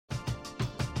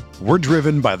We're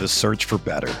driven by the search for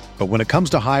better. But when it comes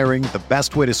to hiring, the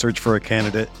best way to search for a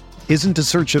candidate isn't to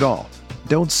search at all.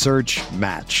 Don't search,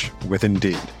 match with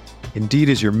Indeed. Indeed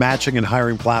is your matching and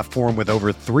hiring platform with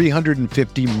over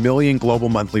 350 million global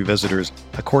monthly visitors,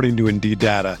 according to Indeed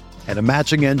data, and a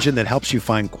matching engine that helps you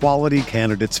find quality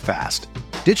candidates fast.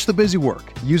 Ditch the busy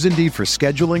work. Use Indeed for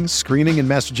scheduling, screening, and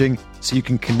messaging so you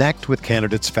can connect with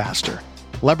candidates faster.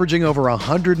 Leveraging over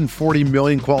 140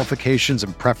 million qualifications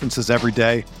and preferences every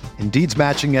day, Indeed's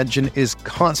matching engine is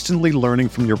constantly learning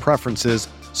from your preferences,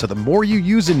 so the more you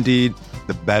use Indeed,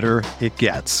 the better it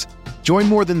gets. Join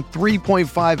more than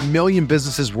 3.5 million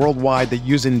businesses worldwide that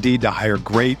use Indeed to hire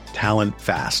great talent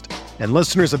fast. And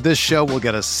listeners of this show will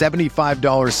get a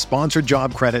 $75 sponsored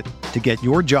job credit to get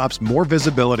your jobs more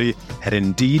visibility at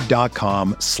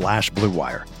Indeed.com/Blue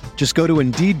Wire. Just go to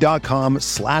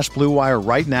Indeed.com/Blue Wire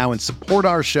right now and support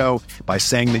our show by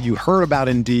saying that you heard about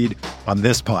Indeed on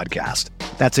this podcast.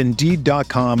 That's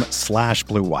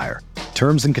Indeed.com/Blue Wire.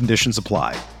 Terms and conditions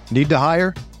apply. Need to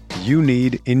hire? You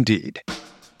need Indeed.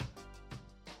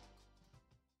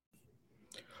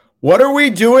 What are we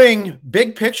doing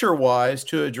big picture wise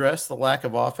to address the lack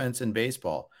of offense in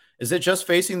baseball? Is it just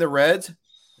facing the Reds?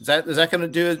 Is that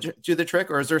going to do the trick,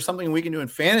 or is there something we can do in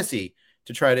fantasy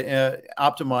to try to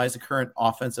optimize the current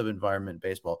offensive environment in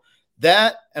baseball?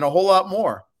 That and a whole lot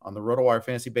more on the RotoWire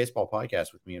Fantasy Baseball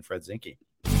Podcast with me and Fred Zinke.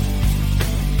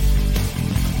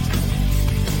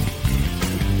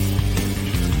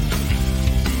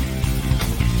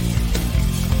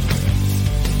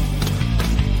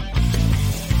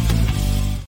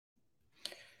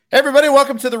 Hey everybody,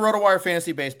 welcome to the RotoWire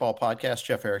Fantasy Baseball Podcast.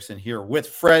 Jeff Erickson here with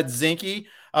Fred Zinke.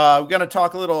 We're going to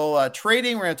talk a little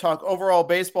trading. We're going to talk overall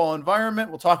baseball environment.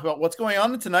 We'll talk about what's going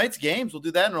on in tonight's games. We'll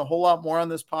do that and a whole lot more on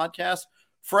this podcast.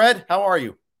 Fred, how are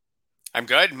you? I'm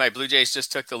good. My Blue Jays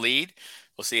just took the lead.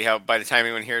 We'll see how by the time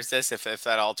anyone hears this, if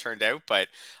that all turned out. But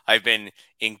I've been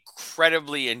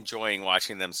incredibly enjoying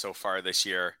watching them so far this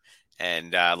year.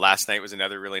 And last night was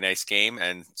another really nice game.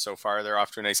 And so far, they're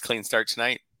off to a nice clean start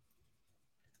tonight.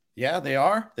 Yeah, they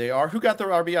are. Who got the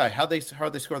RBI? How'd they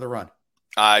score the run?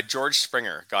 George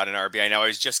Springer got an RBI. Now, I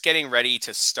was just getting ready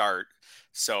to start,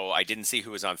 so I didn't see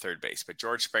who was on third base. But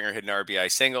George Springer hit an RBI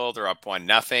single. They're up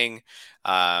 1-0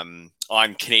 on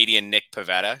Canadian Nick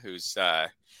Pivetta, who's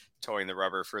towing the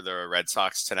rubber for the Red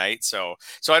Sox tonight. So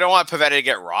I don't want Pivetta to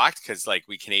get rocked because, like,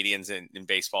 we Canadians in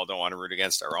baseball don't want to root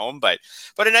against our own. But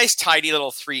a nice tidy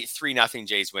little 3-0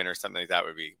 Jays win or something like that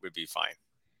would be fine.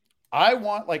 I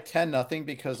want like 10-0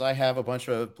 because I have a bunch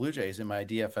of Blue Jays in my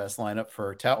DFS lineup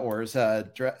for Tout Wars,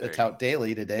 Tout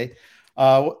Daily today.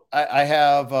 I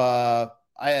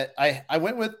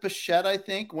went with Bichette, I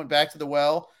think, went back to the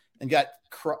well and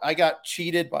I got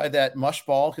cheated by that mush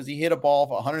ball because he hit a ball of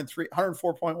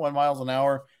 104.1 miles an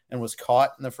hour and was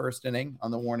caught in the first inning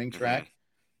on the warning track.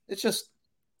 Mm-hmm. It's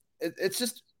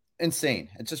just insane.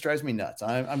 It just drives me nuts.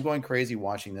 I'm going crazy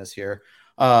watching this here.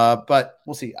 But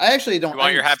we'll see. I actually don't. You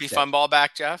want your happy fun ball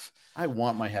back, Jeff? I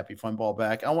want my happy fun ball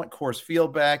back. I want Coors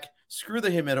Field back. Screw the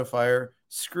humidifier.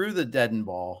 Screw the deadened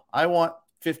ball. I want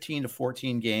 15 to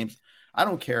 14 games. I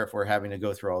don't care if we're having to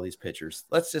go through all these pitchers.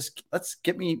 Let's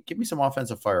get me some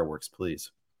offensive fireworks, please.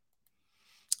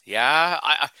 Yeah,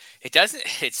 it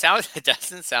doesn't sound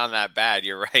that bad.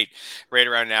 You're right. Right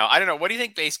around now. I don't know. What do you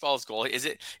think baseball's goal is?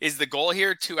 Is the goal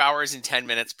here 2 hours and 10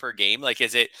 minutes per game? Like,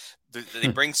 is it they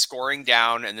bring scoring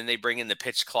down and then they bring in the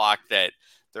pitch clock that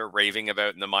they're raving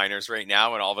about in the minors right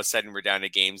now, and all of a sudden we're down to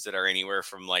games that are anywhere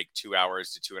from like 2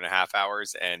 hours to 2.5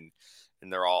 hours, and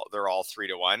they're all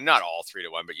 3-1. Not all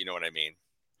 3-1, but you know what I mean.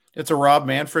 It's a Rob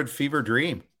Manfred fever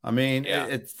dream. I mean, yeah.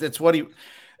 It's what he.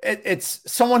 It's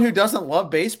someone who doesn't love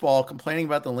baseball complaining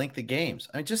about the length of games.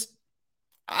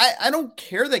 I don't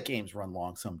care that games run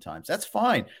long sometimes. That's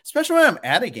fine, especially when I'm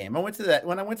at a game. When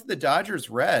I went to the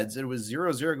Dodgers Reds, it was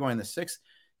 0-0 going to 6th.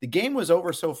 The game was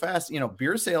over so fast. You know,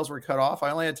 beer sales were cut off. I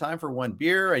only had time for one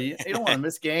beer. You don't want to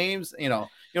miss games. You know,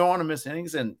 you don't want to miss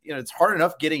innings, and it's hard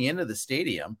enough getting into the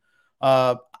stadium.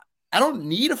 I don't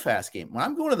need a fast game. When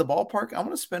I'm going to the ballpark, I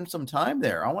want to spend some time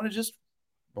there. I want to just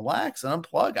relax and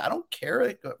unplug. I don't care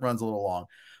if it runs a little long.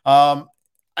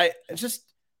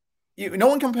 No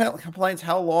one complains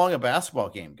how long a basketball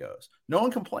game goes. No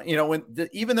one complains,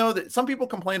 even though some people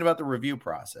complain about the review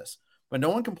process, but no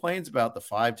one complains about the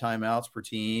 5 timeouts per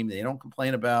team. They don't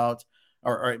complain about,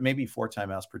 or maybe 4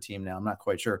 timeouts per team now. I'm not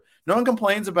quite sure. No one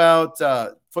complains about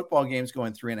football games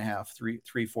going 3.5,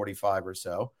 3:45 or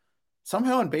so.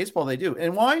 Somehow in baseball they do.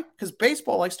 And why? Because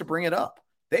baseball likes to bring it up.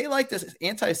 They like to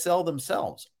anti-sell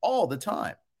themselves all the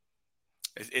time.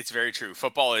 It's very true.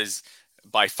 Football is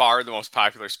by far the most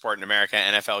popular sport in America.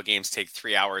 NFL games take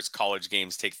 3 hours. College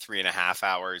games take 3.5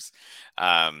 hours.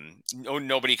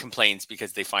 Nobody complains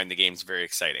because they find the games very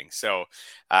exciting. So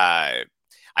I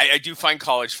do find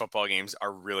college football games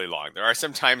are really long. There are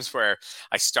some times where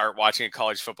I start watching a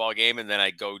college football game and then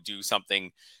I go do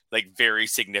something like very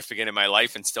significant in my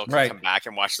life and still can come back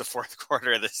and watch the fourth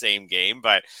quarter of the same game.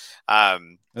 But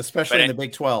especially in the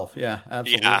Big 12. Yeah,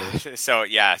 absolutely. Yeah. So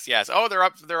yes. Oh, they're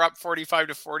up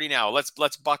 45-40 now.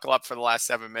 Let's buckle up for the last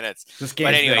 7 minutes. This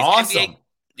game's been awesome.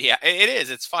 NBA, it is.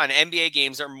 It's fun. NBA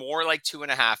games are more like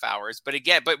 2.5 hours. But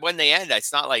when they end,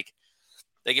 it's not like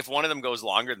if one of them goes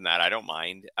longer than that, I don't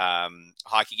mind.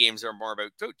 Hockey games are more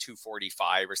about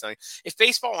 2:45 or something. If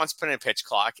baseball wants to put in a pitch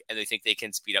clock and they think they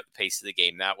can speed up the pace of the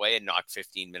game that way and knock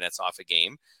 15 minutes off a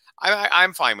game,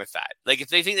 I'm fine with that. Like if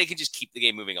they think they can just keep the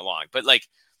game moving along, but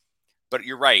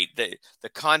you're right. The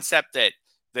concept that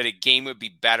a game would be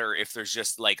better if there's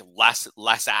just like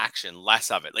less action,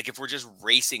 less of it. Like if we're just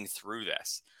racing through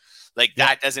this,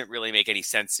 that doesn't really make any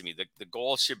sense to me. The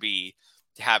goal should be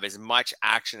to have as much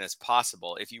action as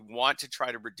possible. If you want to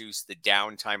try to reduce the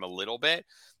downtime a little bit,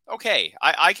 okay,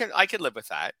 I can live with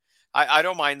that. I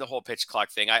don't mind the whole pitch clock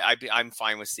thing. I'm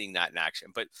fine with seeing that in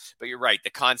action. But you're right. The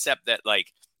concept that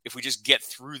if we just get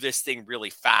through this thing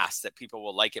really fast, that people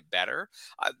will like it better.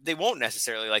 They won't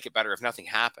necessarily like it better if nothing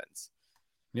happens.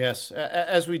 Yes,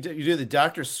 as you do the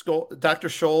Dr.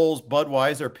 Scholl's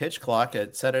Budweiser pitch clock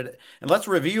at set it, and let's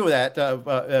review that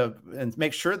and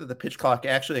make sure that the pitch clock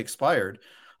actually expired.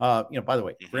 By the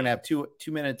way, we're gonna have 2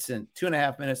 minutes and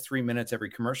 2.5 minutes, 3 minutes every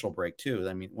commercial break too.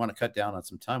 I mean, want to cut down on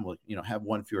some time? We'll have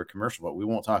one fewer commercial, but we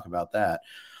won't talk about that.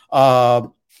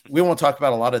 We won't talk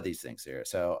about a lot of these things here.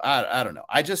 So I don't know.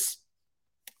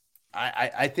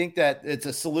 I think that it's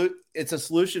a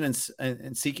solution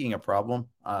in seeking a problem.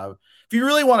 If you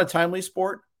really want a timely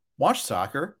sport, watch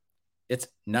soccer. It's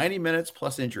 90 minutes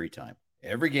plus injury time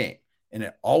every game, and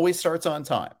it always starts on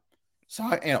time. So,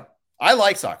 I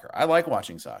like soccer. I like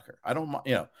watching soccer. I don't,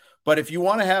 but if you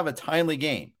want to have a timely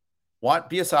game,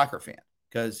 be a soccer fan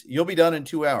because you'll be done in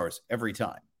 2 hours every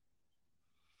time.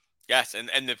 Yes,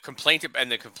 and the complaint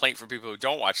from people who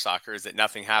don't watch soccer is that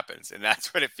nothing happens, and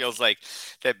that's what it feels like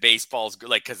that baseball's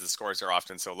because the scores are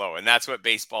often so low, and that's what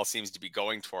baseball seems to be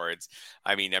going towards.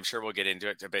 I mean, I'm sure we'll get into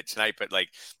it a bit tonight, but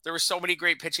there were so many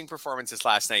great pitching performances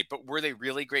last night, but were they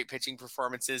really great pitching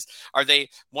performances? Are they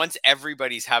once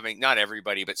everybody's having not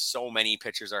everybody, but so many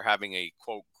pitchers are having a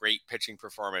quote great pitching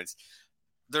performance?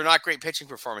 They're not great pitching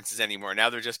performances anymore. Now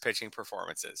they're just pitching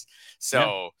performances.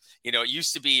 So, it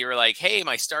used to be, you're like, hey,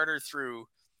 my starter threw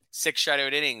 6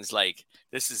 shutout innings.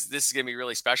 This is going to be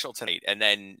really special tonight. And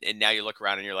now you look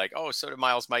around and you're like, oh, so did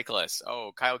Miles Michaelis.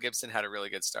 Oh, Kyle Gibson had a really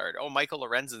good start. Oh, Michael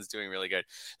Lorenzen's doing really good.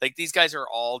 These guys are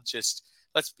all just,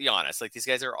 let's be honest. These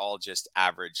guys are all just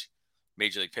average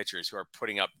major league pitchers who are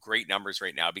putting up great numbers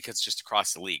right now because just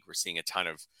across the league, we're seeing a ton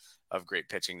of great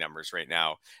pitching numbers right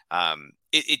now.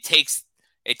 It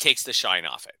takes the shine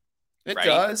off it. It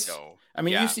does. So, I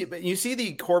mean, you see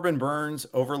the Corbin Burns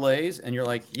overlays and you're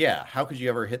like, yeah, how could you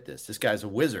ever hit this? This guy's a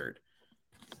wizard.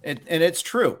 And it's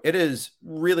true. It is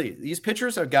really, these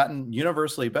pitchers have gotten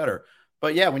universally better.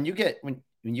 But yeah, when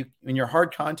your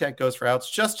hard contact goes for outs,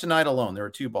 just tonight alone, there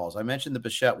were 2 balls. I mentioned the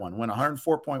Bichette one, went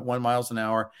 104.1 miles an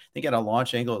hour. I think at a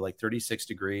launch angle at 36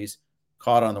 degrees,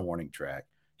 caught on the warning track.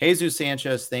 Jesus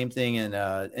Sanchez, same thing in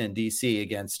DC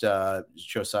against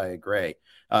Josiah Gray.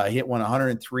 Hit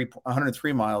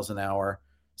 103 miles an hour,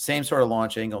 same sort of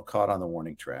launch angle, caught on the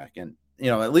warning track. And,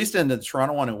 at least in the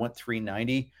Toronto one, it went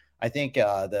 390. I think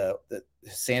the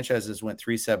Sanchez's went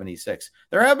 376.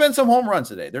 There have been some home runs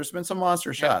today. There's been some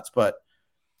monster shots, but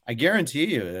I guarantee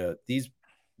you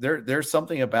there's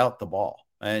something about the ball.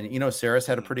 And, Saris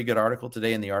had a pretty good article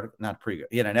today in the article, not pretty good.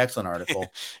 He had an excellent article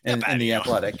in the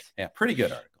Athletic. Yeah, pretty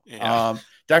good article. Yeah.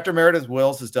 Dr. Meredith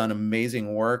Wills has done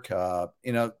amazing work,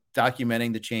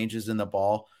 documenting the changes in the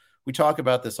ball. We talk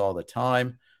about this all the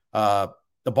time.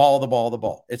 The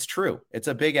ball. It's true. It's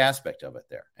a big aspect of it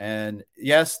there. And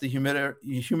yes, the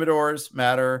humidors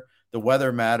matter. The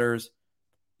weather matters.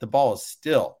 The ball is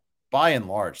still, by and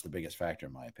large, the biggest factor,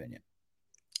 in my opinion.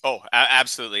 Oh,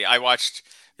 absolutely. I watched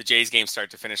the Jays game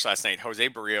start to finish last night. Jose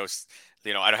Barrios,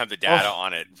 I don't have the data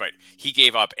on it, but he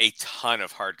gave up a ton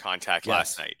of hard contact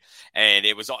last night. And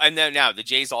it was all, and then now the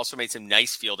Jays also made some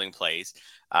nice fielding plays.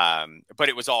 But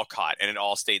it was all caught and it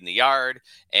all stayed in the yard.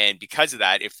 And because of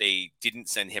that, if they didn't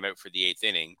send him out for the 8th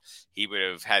inning, he would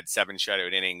have had 7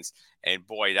 shutout innings. And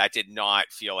boy, that did not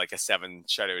feel like a 7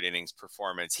 shutout innings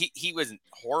performance. He wasn't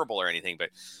horrible or anything, but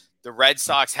the Red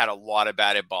Sox had a lot of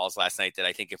batted balls last night that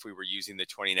I think if we were using the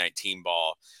 2019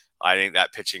 ball, I think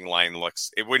that pitching line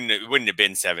it wouldn't have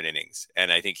been 7 innings.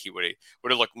 And I think he would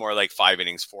have looked more like 5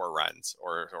 innings, 4 runs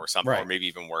or something, Right. or maybe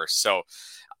even worse. So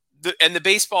the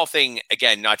baseball thing,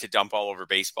 again, not to dump all over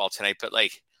baseball tonight, but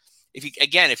like,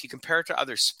 if you compare it to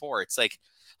other sports, like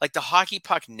the hockey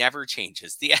puck never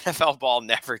changes. The NFL ball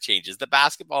never changes. The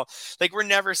basketball, like, we're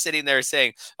never sitting there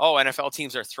saying, oh, NFL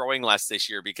teams are throwing less this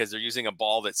year because they're using a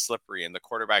ball that's slippery and the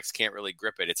quarterbacks can't really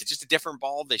grip it. It's just a different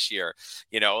ball this year.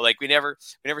 Like we never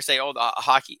say, oh, the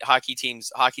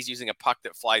hockey's using a puck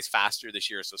that flies faster this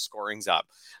year, so scoring's up.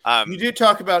 You do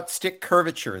talk about stick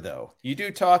curvature, though. You do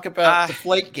talk about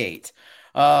Deflategate.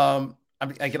 I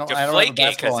don't have a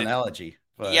basketball analogy.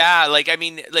 But yeah,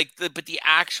 but the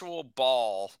actual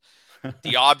ball,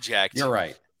 the object. You're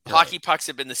right. Hockey pucks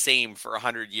have been the same for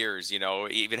 100 years.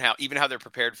 Even how they're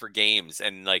prepared for games,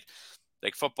 and like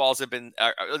footballs have been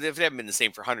they haven't been the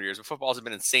same for 100 years, but footballs have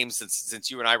been the same since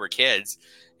you and I were kids.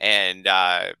 And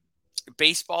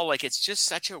baseball, like, it's just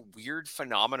such a weird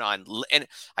phenomenon, and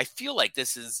I feel like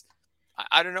this is,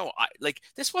 I don't know,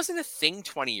 this wasn't a thing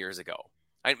 20 years ago.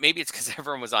 Maybe it's because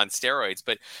everyone was on steroids,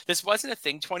 but this wasn't a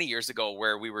thing 20 years ago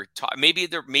where we were maybe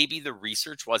the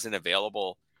research wasn't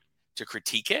available to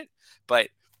critique it, but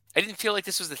I didn't feel like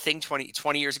this was the thing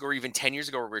 20 years ago or even 10 years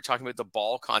ago where we were talking about the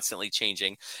ball constantly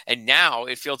changing. And now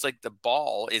it feels like the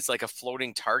ball is like a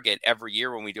floating target every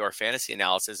year when we do our fantasy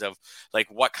analysis of like,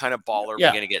 what kind of ball are we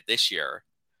going to get this year?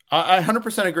 I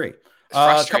 100% agree. It's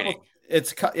frustrating.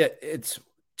 It's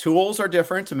tools are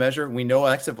different to measure. We know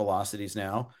exit velocities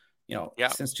now.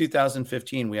 Since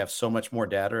 2015, we have so much more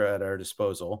data at our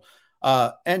disposal.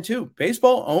 And two,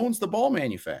 baseball owns the ball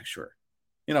manufacturer.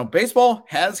 Baseball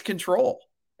has control.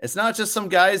 It's not just some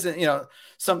guys,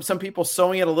 some people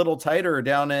sewing it a little tighter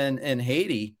down in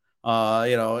Haiti.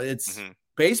 It's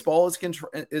baseball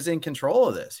is in control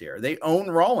of this here. They own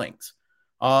Rawlings.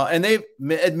 And they've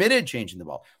admitted changing the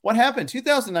ball. What happened?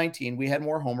 2019, we had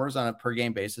more homers on a per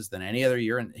game basis than any other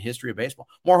year in the history of baseball.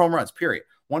 More home runs, period.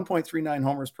 1.39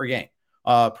 homers per game,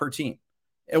 per team.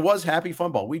 It was happy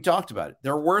fun ball. We talked about it.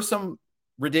 There were some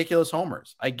ridiculous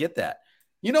homers. I get that.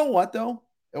 You know what, though?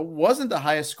 It wasn't the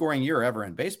highest scoring year ever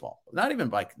in baseball. Not even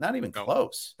close. Not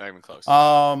even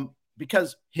close.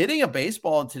 Because hitting a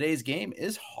baseball in today's game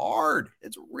is hard.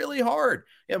 It's really hard.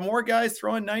 You have more guys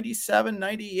throwing 97,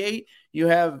 98. You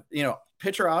have,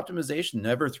 pitcher optimization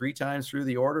never 3 times through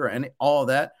the order and all of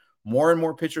that. More and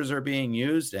more pitchers are being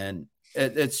used, and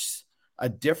it's a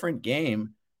different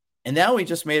game. And now we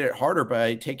just made it harder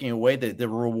by taking away the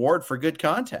reward for good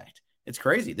contact. It's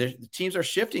crazy. The teams are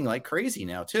shifting like crazy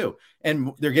now too.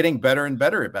 And they're getting better and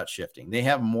better about shifting. They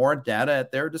have more data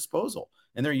at their disposal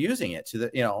and they're using it to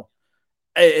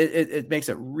it makes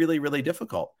it really, really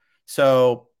difficult.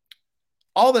 So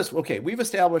all this, okay, we've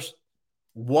established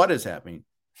what is happening.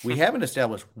 We haven't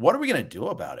established what are we going to do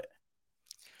about it?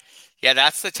 Yeah,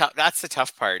 that's the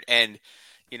tough part. And,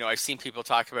 I've seen people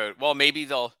talk about, well, maybe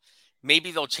they'll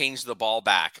change the ball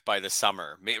back by the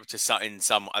summer, maybe in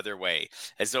some other way,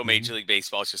 as though Major League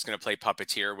Baseball is just going to play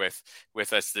puppeteer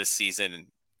with us this season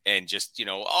and just,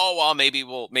 maybe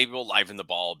we'll liven the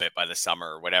ball a bit by the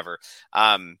summer or whatever.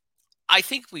 I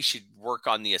think we should work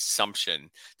on the assumption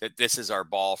that this is our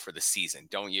ball for the season.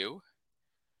 Don't you?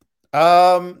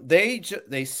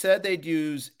 They said they'd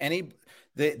use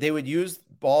they would use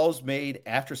balls made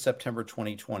after September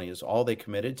 2020 is all they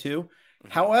committed to.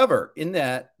 However, in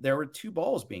that there were 2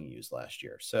 balls being used last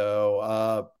year.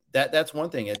 So that's one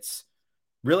thing. It's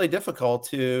really difficult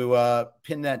to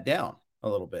pin that down a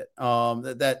little bit. And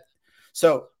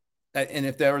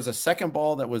if there was a second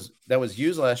ball that was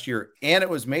used last year and it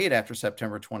was made after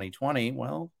September 2020,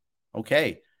 well,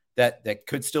 okay, that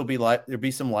could still be there'd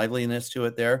be some liveliness to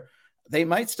it there. They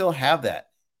might still have that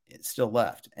still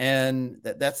left. And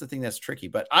that's the thing that's tricky.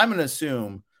 But I'm going to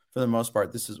assume for the most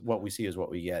part, this is what we see is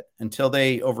what we get until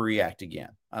they overreact again.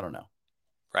 I don't know.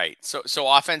 Right. So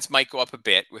offense might go up a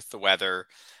bit with the weather.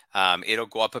 It'll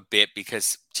go up a bit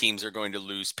because teams are going to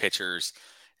lose pitchers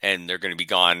and they're going to be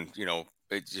gone,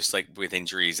 just like with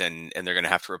injuries, and they're going to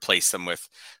have to replace them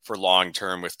for long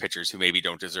term with pitchers who maybe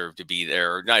don't deserve to be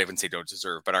there, or not even say don't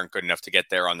deserve, but aren't good enough to get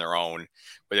there on their own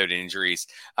without injuries.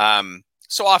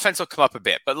 So offense will come up a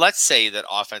bit, but let's say that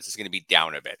offense is going to be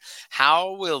down a bit.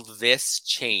 How will this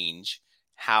change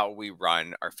how we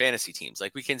run our fantasy teams?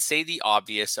 Like, we can say the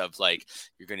obvious of like,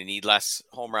 you're going to need less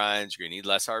home runs, you're going to need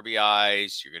less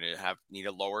RBIs, you're going to need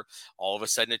a lower, all of a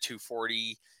sudden a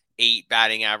 248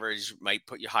 batting average might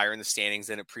put you higher in the standings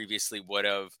than it previously would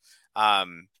have.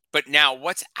 But now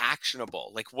what's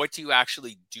actionable? Like, what do you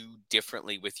actually do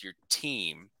differently with your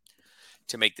team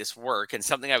to make this work. And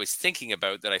something I was thinking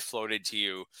about that I floated to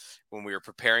you when we were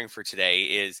preparing for today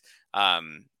is,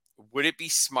 would it be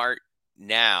smart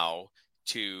now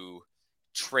to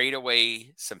trade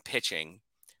away some pitching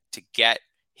to get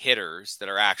hitters that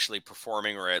are actually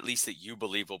performing, or at least that you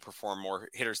believe will perform, more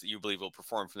hitters that you believe will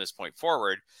perform from this point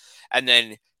forward, and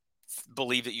then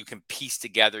believe that you can piece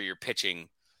together your pitching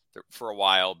for a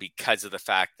while because of the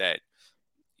fact that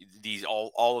these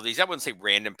all of these, I wouldn't say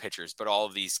random pitchers, but all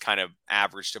of these kind of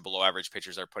average to below average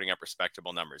pitchers are putting up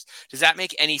respectable numbers. Does that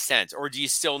make any sense? Or do you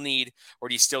still need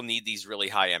these really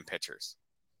high end pitchers?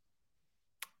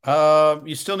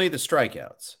 You still need the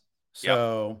strikeouts. Yep.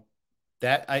 So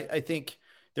that I think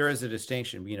there is a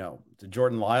distinction, the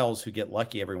Jordan Lyles who get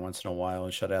lucky every once in a while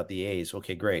and shut out the A's.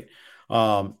 Okay, great.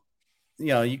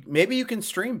 Maybe you can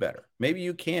stream better. Maybe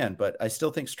you can, but I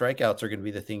still think strikeouts are going to be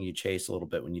the thing you chase a little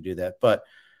bit when you do that. But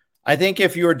I think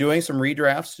if you were doing some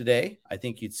redrafts today, I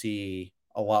think you'd see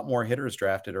a lot more hitters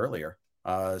drafted earlier.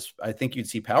 I think you'd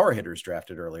see power hitters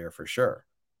drafted earlier for sure.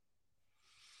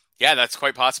 Yeah, that's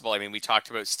quite possible. I mean, we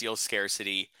talked about steal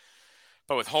scarcity,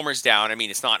 but with homers down, I mean,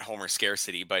 it's not homer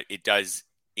scarcity, but it does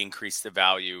increase the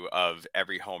value of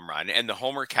every home run. And the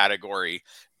homer category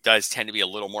does tend to be a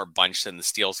little more bunched than the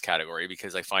steals category,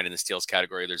 because I find in the steals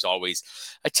category, there's always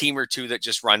a team or two that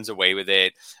just runs away with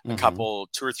it. A couple,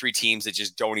 2 or 3 teams that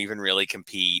just don't even really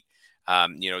compete.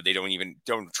 They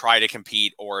don't try to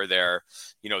compete, or their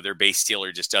base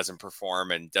stealer just doesn't perform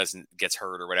and gets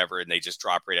hurt or whatever, and they just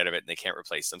drop right out of it and they can't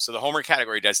replace them. So the homer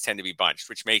category does tend to be bunched,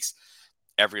 which makes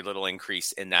every little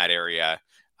increase in that area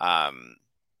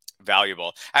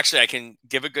valuable. Actually, I can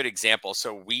give a good example.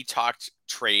 So we talked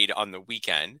trade on the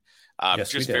weekend,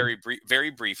 Yes, just very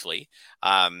briefly,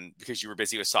 because you were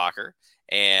busy with soccer,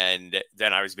 and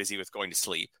then I was busy with going to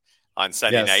sleep on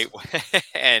Sunday night.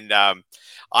 And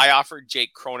I offered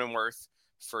Jake Cronenworth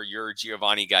for your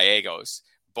Giovanni Gallegos,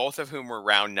 both of whom were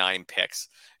round 9 picks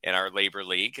in our labor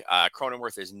league.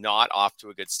 Cronenworth is not off to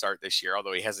a good start this year,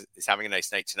 although is having a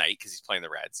nice night tonight because he's playing the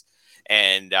Reds.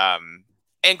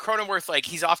 And Cronenworth, like,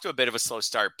 he's off to a bit of a slow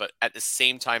start, but at the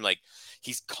same time, like,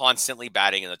 he's constantly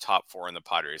batting in the top 4 in the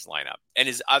Padres lineup. And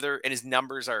his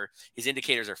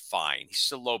indicators are fine. He's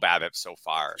just a low BABIP so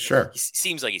far. Sure. He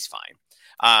seems like he's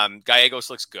fine.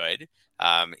 Gallegos looks good.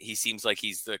 He seems like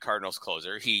he's the Cardinals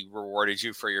closer. He rewarded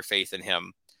you for your faith in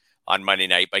him on Monday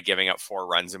night by giving up 4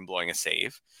 runs and blowing a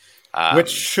save. Which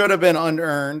should have been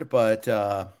unearned, but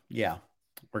yeah,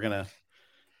 we're going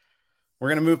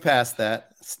to move past that.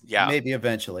 Yeah. Maybe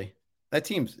eventually. That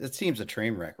team's a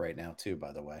train wreck right now too,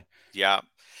 by the way. Yeah.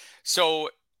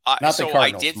 So not the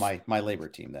Cardinals, my labor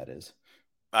team, that is.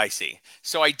 I see.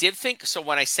 So I did think, so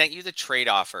when I sent you the trade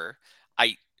offer,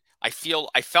 I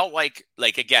felt like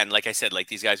again, like I said, like,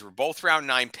 these guys were both round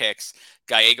 9 picks.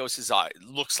 Gallegos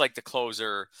looks like the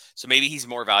closer, so maybe he's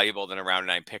more valuable than a round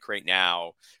 9 pick right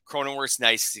now. Cronenworth's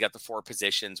nice because he got the 4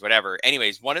 positions, whatever.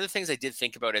 Anyways, one of the things I did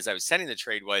think about as I was sending the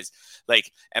trade was,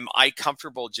 like, am I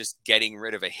comfortable just getting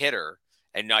rid of a hitter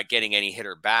and not getting any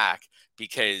hitter back?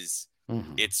 Because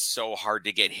it's so hard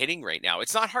to get hitting right now.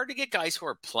 It's not hard to get guys who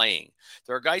are playing.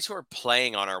 There are guys who are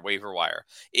playing on our waiver wire.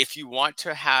 If you want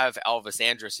to have Elvis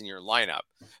Andrus in your lineup,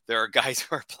 there are guys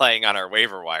who are playing on our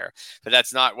waiver wire. But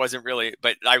wasn't really.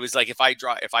 But I was like, if I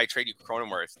trade you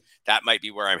Cronenworth, that might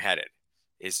be where I'm headed,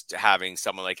 is to having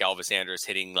someone like Elvis Andrus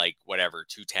hitting like whatever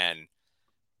 210.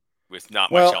 With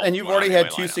not much else. And you've already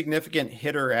had 2 significant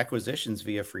hitter acquisitions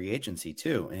via free agency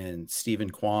too, and Stephen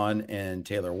Kwan and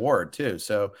Taylor Ward too.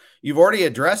 So you've already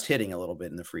addressed hitting a little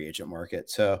bit in the free agent market.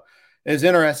 So it's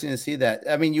interesting to see that.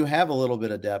 I mean, you have a little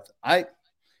bit of depth. I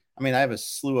mean, I have a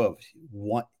slew of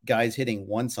guys hitting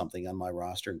 1 something on my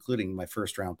roster, including my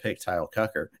first round pick, Kyle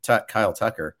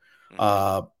Tucker.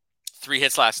 3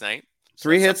 hits last night.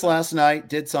 3 hits last night.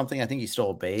 Did something. I think he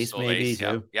stole a base, maybe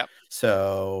too. Yep.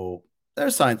 So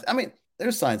there's signs. I mean,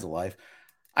 there's signs of life.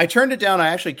 I turned it down. I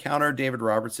actually countered David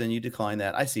Robertson. You declined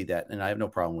that. I see that, and I have no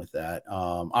problem with that.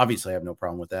 Obviously, I have no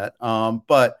problem with that.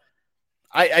 But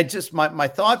I just my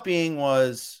thought being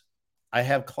was, I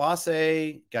have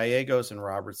Clase, Gallegos, and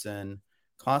Robertson.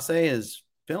 Clase has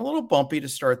been a little bumpy to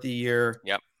start the year.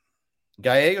 Yep.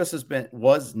 Gallegos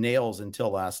was nails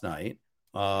until last night.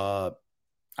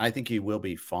 I think he will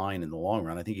be fine in the long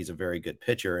run. I think he's a very good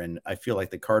pitcher, and I feel like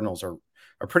the Cardinals are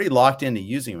pretty locked into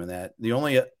using him in that. The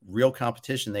only real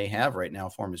competition they have right now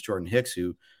for him is Jordan Hicks,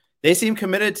 who they seem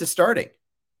committed to starting.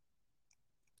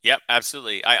 Yep,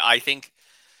 absolutely. I think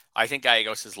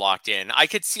Gallegos is locked in. I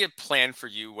could see a plan for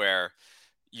you where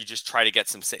you just try to get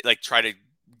some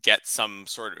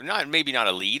sort of, maybe not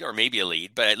a lead or maybe a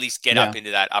lead, but at least get up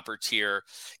into that upper tier,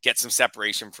 get some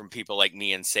separation from people like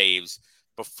me and saves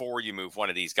before you move one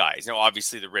of these guys. Now,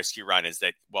 obviously, the risk you run is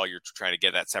that while you're trying to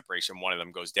get that separation, one of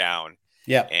them goes down.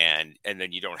 Yeah. And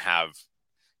then you don't have,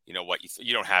 you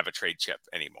don't have a trade chip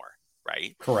anymore,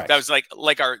 right? Correct. That was like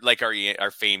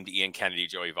our famed Ian Kennedy,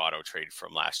 Joey Votto trade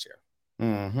from last year,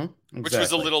 exactly. Which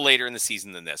was a little later in the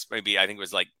season than this. Maybe I think it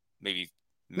was maybe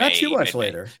May, not too much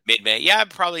later, mid-May. Yeah,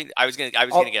 probably. I was gonna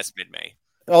guess mid-May.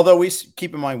 Although we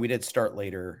keep in mind we did start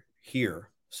later here.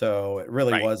 So it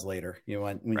really was later,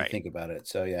 when you think about it.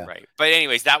 So, yeah. Right. But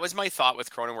anyways, that was my thought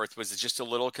with Cronenworth, was just a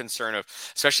little concern of,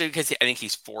 especially because I think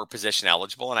he's 4 position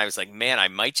eligible. And I was like, man, I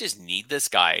might just need this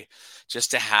guy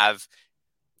just to have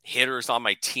hitters on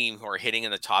my team who are hitting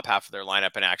in the top half of their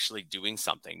lineup and actually doing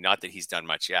something. Not that he's done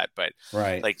much yet, but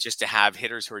like just to have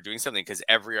hitters who are doing something, because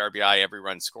every RBI, every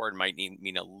run scored might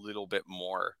mean a little bit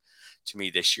more to me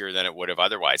this year than it would have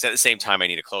otherwise. At the same time, I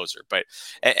need a closer,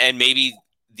 and maybe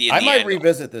I might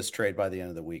revisit this trade by the end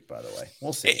of the week, by the way.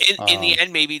 We'll see. In the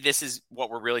end, maybe this is what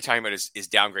we're really talking about is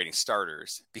downgrading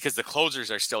starters, because the closers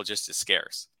are still just as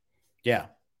scarce. Yeah,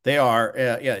 they are.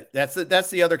 Yeah, that's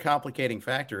the other complicating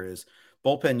factor is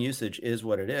bullpen usage is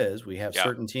what it is. We have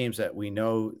certain teams that we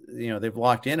know, they've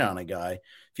locked in on a guy.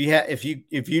 If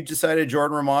you decided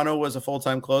Jordan Romano was a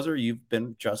full-time closer, you've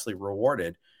been justly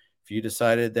rewarded. If you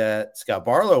decided that Scott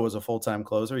Barlow was a full-time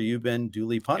closer, you've been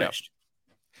duly punished. Yep.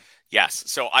 Yes.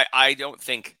 So I don't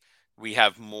think we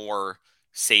have more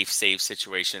safe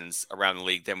situations around the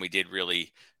league than we did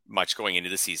really much going into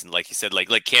the season. Like you said, like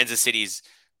Kansas City's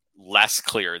less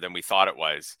clear than we thought it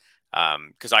was.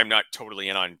 Because I'm not totally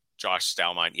in on Josh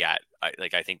Stalmont yet.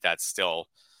 I think that's still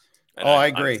I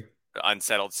agree.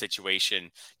 Unsettled situation.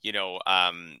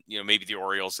 Maybe the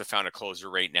Orioles have found a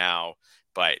closer right now.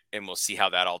 And we'll see how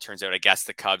that all turns out. I guess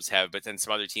the Cubs have, but then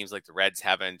some other teams like the Reds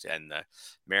haven't, and the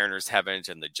Mariners haven't,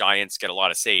 and the Giants get a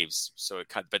lot of saves.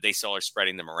 But they still are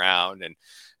spreading them around, and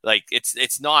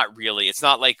it's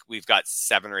not like we've got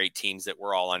 7 or 8 teams that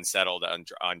were all unsettled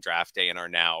on draft day and are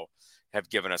now have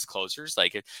given us closers.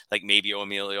 Like maybe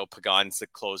Emilio Pagan's the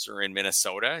closer in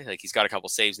Minnesota. Like he's got a couple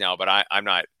saves now, but I'm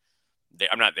not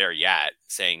there yet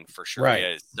saying for sure he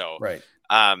is. So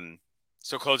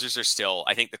So closers are still,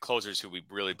 I think the closers who we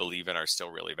really believe in are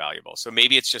still really valuable. So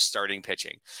maybe it's just starting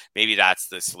pitching. Maybe that's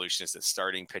the solution, is that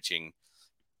starting pitching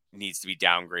needs to be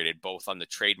downgraded both on the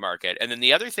trade market. And then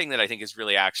the other thing that I think is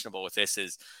really actionable with this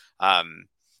is,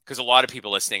 because a lot of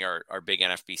people listening are big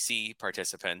NFBC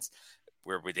participants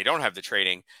where they don't have the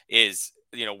trading, is,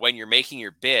 when you're making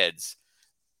your bids,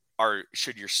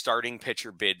 should your starting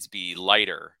pitcher bids be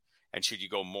lighter? And should you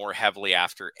go more heavily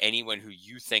after anyone who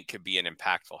you think could be an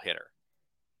impactful hitter?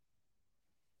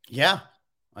 Yeah,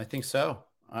 I think so.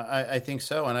 I think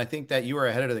so. And I think that you were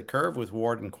ahead of the curve with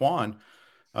Ward and Kwan,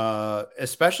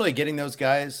 especially getting those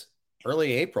guys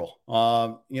early April.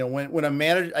 When a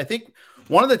manager, I think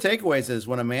one of the takeaways is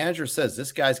when a manager says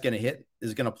this guy's going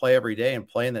to play every day and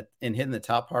play and hit in the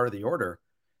top part of the order,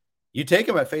 you take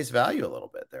him at face value a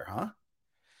little bit there, huh?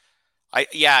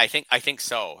 I think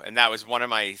so. And that was one of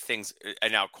my things.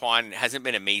 And now Kwan hasn't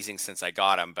been amazing since I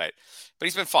got him, but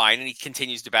he's been fine, and he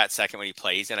continues to bat second when he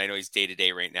plays. And I know he's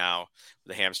day-to-day right now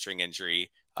with a hamstring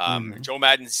injury. Joe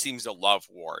Maddon seems to love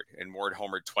Ward, and Ward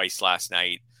homered twice last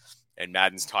night. And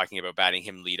Madden's talking about batting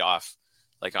him leadoff,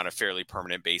 like on a fairly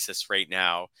permanent basis right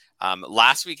now.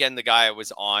 Last weekend, the guy I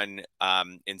was on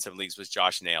in some leagues was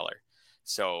Josh Naylor.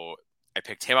 So I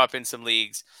picked him up in some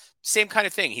leagues. Same kind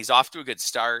of thing. He's off to a good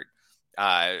start.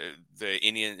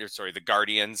 The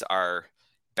Guardians are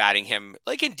batting him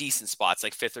like in decent spots,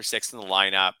 like 5th or 6th in the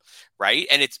lineup, right?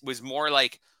 And it was more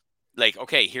like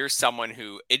okay, here's someone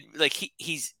who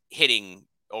he's hitting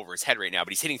over his head right now,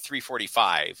 but he's hitting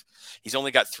 345. He's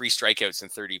only got 3 strikeouts and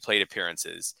 30 plate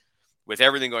appearances. With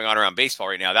everything going on around baseball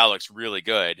right now, that looks really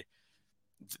good.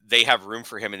 They have room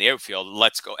for him in the outfield.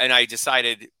 Let's go. And I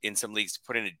decided in some leagues to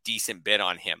put in a decent bid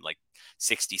on him, like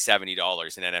 $60,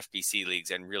 $70 in NFBC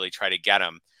leagues, and really try to get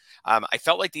him. I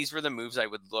felt like these were the moves I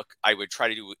would try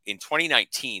to do in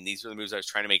 2019. These were the moves I was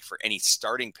trying to make for any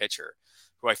starting pitcher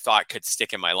who I thought could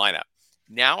stick in my lineup.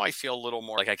 Now I feel a little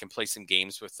more like I can play some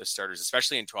games with the starters,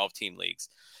 especially in 12-team leagues,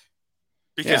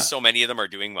 because so many of them are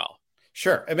doing well.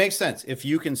 Sure. It makes sense. If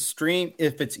you can stream,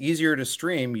 if it's easier to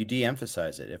stream, you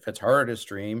de-emphasize it. If it's harder to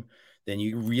stream, then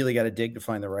you really got to dig to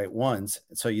find the right ones.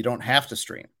 So you don't have to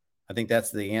stream. I think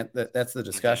that's the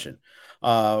discussion.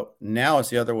 Now it's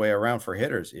the other way around for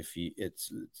hitters.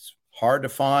 It's hard to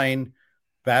find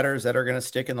batters that are going to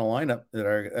stick in the lineup that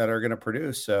are going to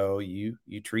produce. So you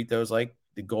treat those like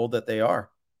the gold that they are.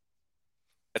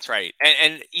 That's right.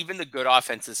 And even the good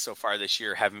offenses so far this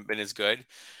year haven't been as good.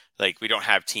 Like we don't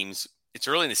have teams it's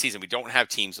early in the season. We don't have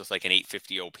teams with like an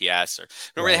 850 OPS, or we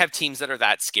don't really have teams that are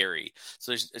that scary.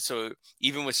 So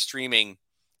even with streaming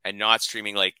and not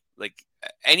streaming, like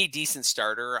any decent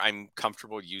starter, I'm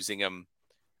comfortable using them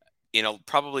in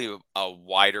probably a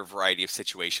wider variety of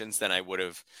situations than I would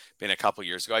have been a couple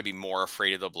years ago. I'd be more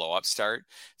afraid of the blow up start.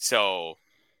 So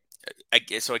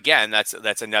again,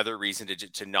 that's another reason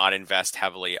to not invest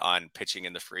heavily on pitching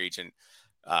in the free agent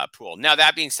pool. Now,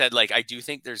 that being said, like, I do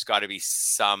think there's got to be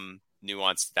some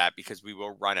nuance to that, because we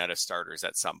will run out of starters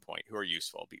at some point who are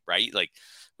useful, right? Like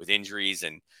with injuries,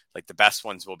 and like the best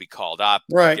ones will be called up,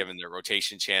 right, given their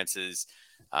rotation chances.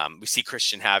 We see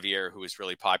Christian Javier, who is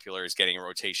really popular, is getting a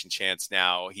rotation chance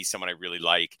now. He's someone I really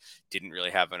like. Didn't really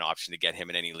have an option to get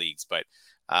him in any leagues, but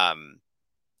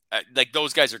like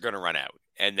those guys are going to run out,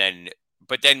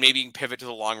 but then maybe you can pivot to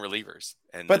the long relievers.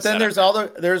 But then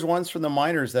there's ones from the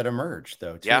minors that emerge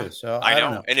though too. Yeah, so I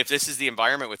know. And if this is the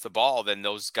environment with the ball, then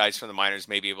those guys from the minors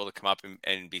may be able to come up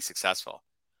and be successful.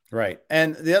 Right.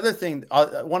 And the other thing,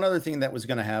 one other thing that was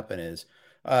going to happen is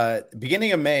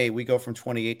beginning of May, we go from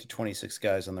 28 to 26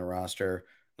 guys on the roster.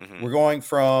 Mm-hmm. We're going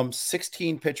from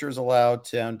 16 pitchers allowed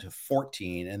down to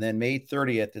 14. And then May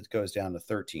 30th, it goes down to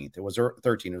 13th. It was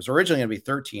 13. It was originally going to be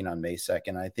 13 on May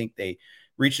 2nd. I think they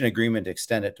reached an agreement to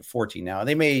extend it to 14 now.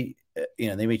 They may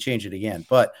change it again,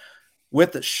 but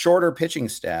with the shorter pitching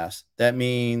staffs, that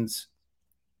means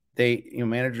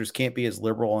managers can't be as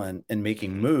liberal in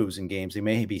making moves in games. They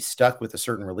may be stuck with a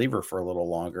certain reliever for a little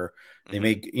longer. They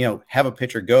may, have a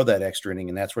pitcher go that extra inning,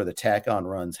 and that's where the tack on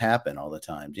runs happen all the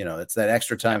time. It's that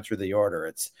extra time through the order.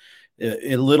 It's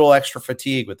a little extra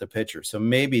fatigue with the pitcher. So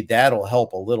maybe that'll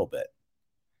help a little bit.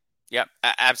 Yep,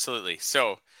 absolutely.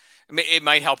 So it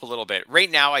might help a little bit. Right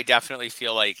now, I definitely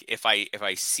feel like if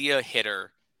I see a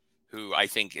hitter who I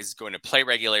think is going to play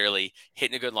regularly,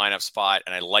 hitting a good lineup spot,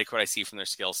 and I like what I see from their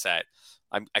skill set,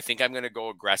 I think I'm going to go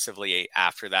aggressively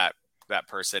after that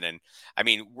person. And I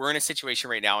mean, we're in a situation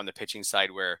right now on the pitching side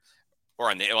or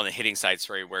on the hitting side,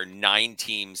 sorry, where 9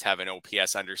 teams have an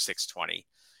OPS under 620.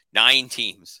 9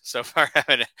 teams so far have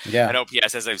an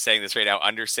OPS, as I'm saying this right now,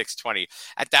 under 620.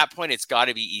 At that point, it's got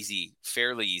to be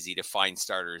fairly easy to find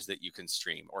starters that you can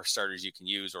stream, or starters you can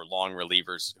use, or long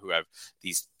relievers who have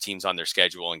these teams on their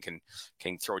schedule and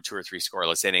can throw 2 or 3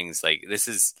 scoreless innings. Like, this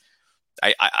is,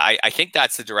 I think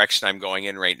that's the direction I'm going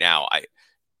in right now.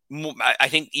 I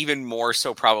think even more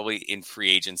so probably in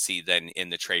free agency than in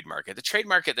the trade market. The trade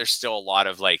market, there's still a lot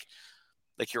of like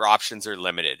your options are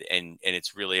limited, and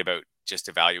it's really about just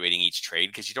evaluating each trade,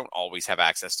 because you don't always have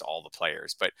access to all the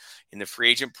players. But in the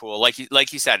free agent pool, like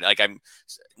you said, like, I'm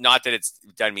not that it's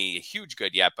done me a huge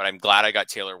good yet, but I'm glad I got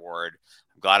Taylor Ward.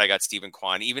 I'm glad I got Stephen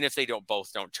Kwan. Even if they don't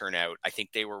turn out, I think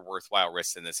they were worthwhile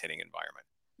risks in this hitting environment.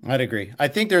 I'd agree. I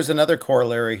think there's another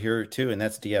corollary here too, and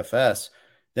that's DFS,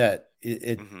 that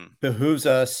it behooves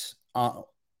us on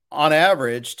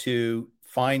average to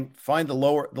find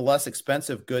the less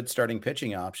expensive, good starting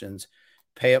pitching options,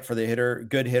 pay up for the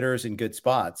good hitters in good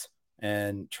spots,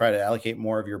 and try to allocate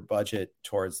more of your budget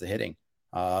towards the hitting.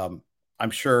 I'm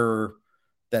sure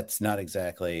that's not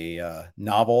exactly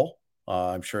novel.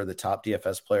 I'm sure the top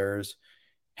DFS players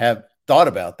have thought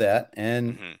about that,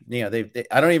 and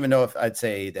I don't even know if I'd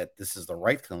say that this is the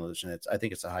right conclusion. I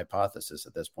think it's a hypothesis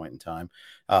at this point in time.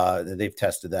 They've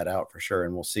tested that out for sure,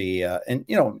 and we'll see.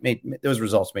 Those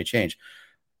results may change.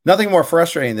 Nothing more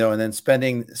frustrating though, and then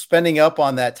spending up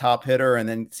on that top hitter and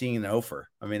then seeing an offer.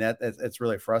 I mean, that's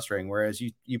really frustrating. Whereas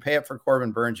you pay up for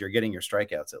Corbin Burnes, you're getting your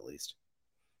strikeouts at least.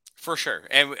 For sure,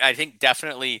 and I think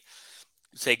definitely,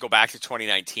 say, go back to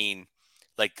 2019.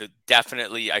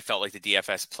 Definitely, I felt like the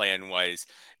DFS plan was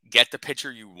get the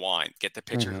pitcher you want, get the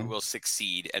pitcher who will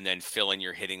succeed, and then fill in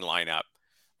your hitting lineup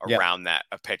around that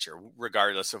a pitcher,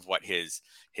 regardless of what his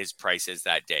price is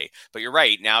that day. But you're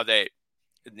right. Now that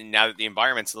the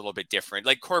environment's a little bit different,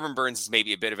 like Corbin Burnes is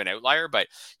maybe a bit of an outlier, but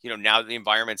now that the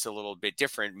environment's a little bit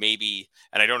different, maybe,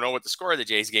 and I don't know what the score of the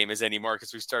Jays game is anymore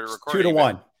because we started recording.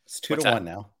 2-1. It's 2-1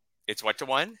 now. It's what to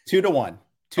 1? 2-1.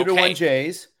 2-1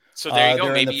 Jays. So there you go.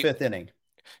 They're maybe in the 5th inning.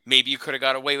 Maybe you could have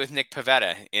got away with Nick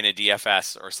Pivetta in a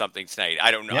DFS or something tonight.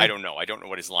 I don't know. Yeah. I don't know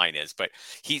what his line is, but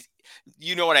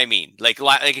you know what I mean? Like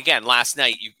again, last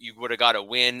night you would have got a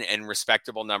win and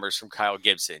respectable numbers from Kyle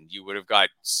Gibson. You would have got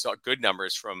good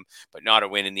numbers but not a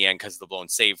win in the end because of the blown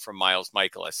save from Miles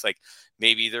Michaelis. Like,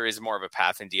 maybe there is more of a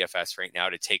path in DFS right now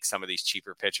to take some of these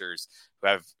cheaper pitchers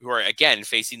who are again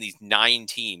facing these 9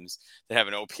 teams that have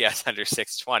an OPS under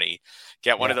 620.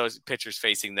 Get one of those pitchers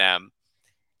facing them,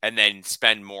 and then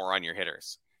spend more on your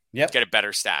hitters. Yep. Get a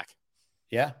better stack.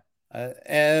 Yeah.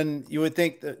 And you would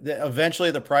think that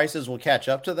eventually the prices will catch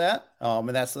up to that. And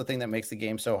that's the thing that makes the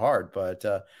game so hard. But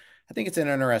I think it's an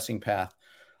interesting path.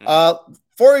 Mm-hmm.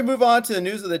 Before we move on to the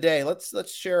news of the day,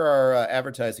 let's share our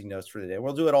advertising notes for the day.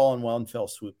 We'll do it all in one fell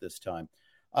swoop this time.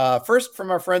 First,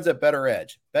 from our friends at Better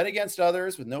Edge. Bet against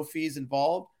others with no fees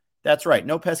involved. That's right.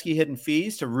 No pesky hidden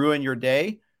fees to ruin your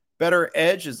day. Better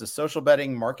Edge is a social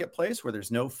betting marketplace where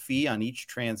there's no fee on each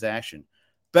transaction.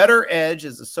 Better Edge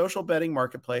is a social betting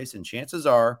marketplace, and chances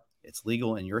are it's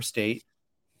legal in your state,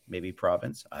 maybe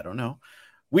province. I don't know.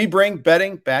 We bring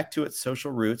betting back to its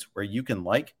social roots where you can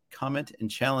like, comment, and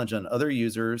challenge on other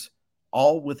users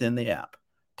all within the app.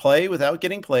 Play without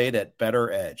getting played at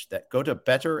Better Edge. Go to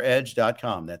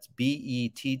betteredge.com. That's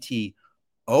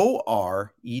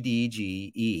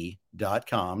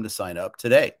BETTOREDGE.com to sign up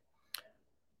today.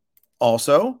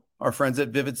 Also, our friends at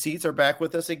Vivid Seats are back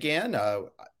with us again.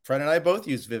 Fred and I both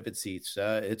use Vivid Seats.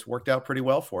 It's worked out pretty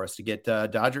well for us to get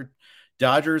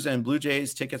Dodgers and Blue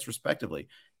Jays tickets respectively.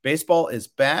 Baseball is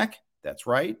back. That's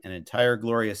right. An entire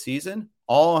glorious season,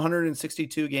 all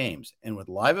 162 games. And with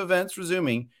live events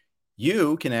resuming,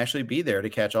 you can actually be there to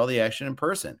catch all the action in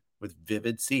person with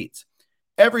Vivid Seats.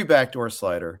 Every backdoor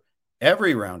slider,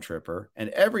 every round tripper, and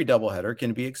every doubleheader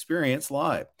can be experienced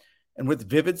live. And with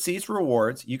Vivid Seats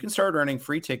rewards, you can start earning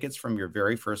free tickets from your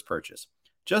very first purchase.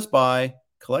 Just buy,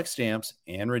 collect stamps,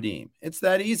 and redeem. It's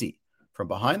that easy. From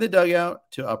behind the dugout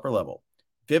to upper level,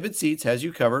 Vivid Seats has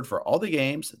you covered for all the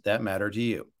games that matter to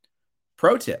you.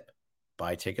 Pro tip,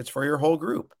 buy tickets for your whole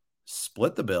group,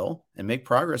 split the bill, and make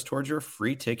progress towards your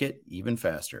free ticket even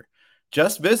faster.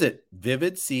 Just visit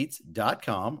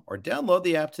vividseats.com or download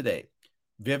the app today.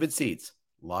 Vivid Seats,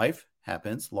 life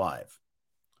happens live.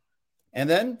 And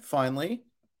then finally,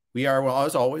 we are,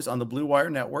 as always, on the Blue Wire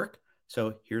Network.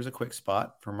 So here's a quick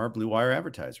spot from our Blue Wire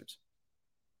advertisers.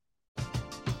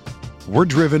 We're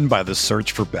driven by the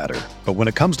search for better. But when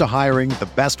it comes to hiring, the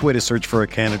best way to search for a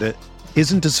candidate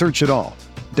isn't to search at all.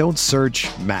 Don't search,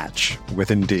 match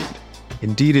with Indeed.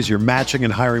 Indeed is your matching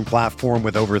and hiring platform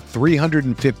with over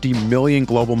 350 million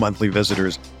global monthly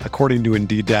visitors, according to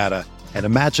Indeed data, and a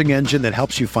matching engine that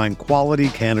helps you find quality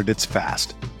candidates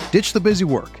fast. Ditch the busy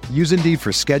work. Use Indeed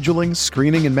for scheduling,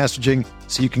 screening, and messaging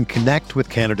so you can connect with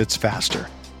candidates faster.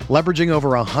 Leveraging over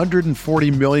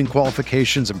 140 million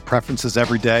qualifications and preferences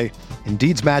every day,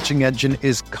 Indeed's matching engine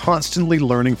is constantly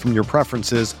learning from your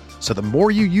preferences, so the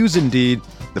more you use Indeed,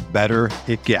 the better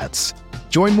it gets.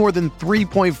 Join more than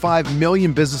 3.5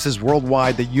 million businesses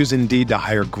worldwide that use Indeed to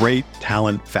hire great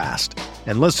talent fast.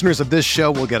 And listeners of this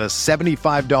show will get a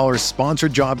 $75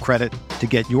 sponsored job credit to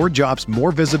get your jobs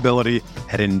more visibility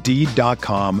at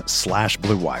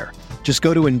Indeed.com/Blue Wire. Just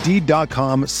go to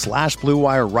Indeed.com/Blue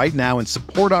Wire right now and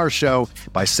support our show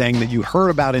by saying that you heard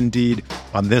about Indeed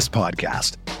on this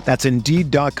podcast. That's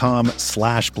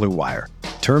Indeed.com/Blue Wire.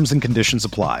 Terms and conditions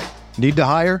apply. Need to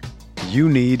hire? You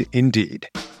need Indeed.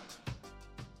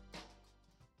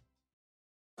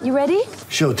 You ready?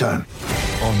 Showtime.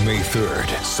 On May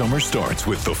 3rd, summer starts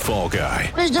with The Fall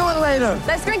Guy. Let's do it later.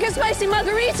 Let's drink a spicy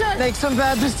margarita. Make some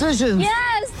bad decisions.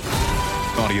 Yes!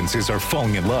 Audiences are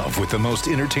falling in love with the most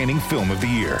entertaining film of the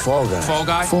year. Fall Guy. Fall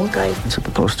Guy? Fall guy. That's what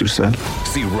the poster said.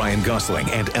 See Ryan Gosling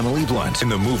and Emily Blunt in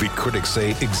the movie critics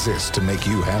say exists to make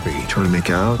you happy. Trying to make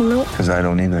it out? Nope. Because I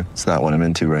don't either. It's not what I'm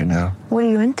into right now. What are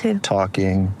you into?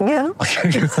 Talking. Yeah.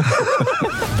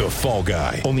 The Fall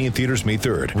Guy. Only in theaters May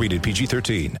 3rd. Rated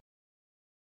PG-13.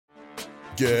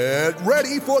 Get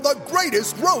ready for the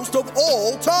greatest roast of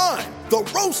all time. The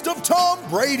Roast of Tom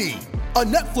Brady. A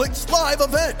Netflix live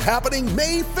event happening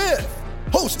May 5th.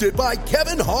 Hosted by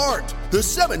Kevin Hart. The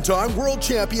 7-time world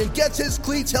champion gets his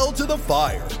cleats held to the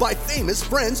fire by famous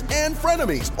friends and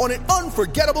frenemies on an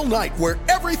unforgettable night where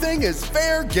everything is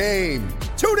fair game.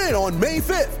 Tune in on May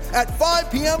 5th at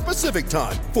 5 p.m. Pacific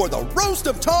time for the Roast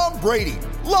of Tom Brady.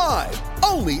 Live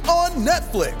only on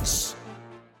Netflix.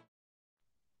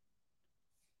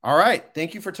 All right.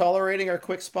 Thank you for tolerating our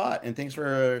quick spot, and thanks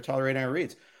for tolerating our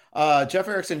reads. Jeff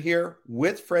Erickson here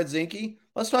with Fred Zinke.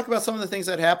 Let's talk about some of the things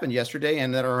that happened yesterday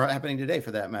and that are happening today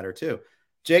for that matter too.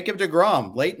 Jacob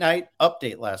deGrom, late night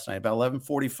update last night, about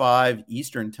 11:45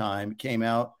 Eastern time, came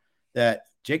out that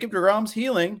Jacob deGrom's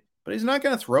healing, but he's not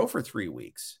going to throw for 3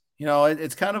 weeks. You know,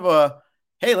 it's kind of a,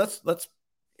 hey,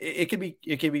 it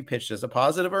could be pitched as a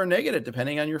positive or a negative,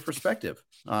 depending on your perspective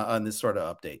on this sort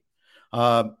of update.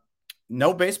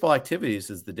 No baseball activities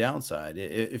is the downside.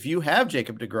 If you have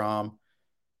Jacob deGrom,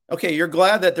 okay, you're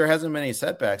glad that there hasn't been any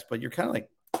setbacks, but you're kind of like,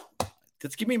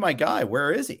 let's give me my guy.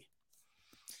 Where is he?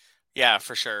 Yeah,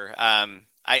 for sure.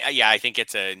 I think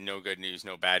it's a no good news,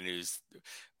 no bad news.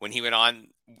 When he went on,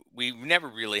 we never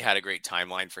really had a great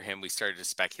timeline for him. We started to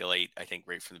speculate, I think,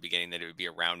 right from the beginning that it would be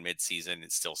around midseason.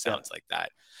 It still sounds like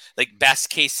that. Like best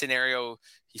case scenario,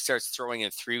 he starts throwing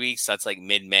in 3 weeks. That's like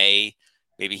mid-May.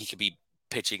 Maybe he could be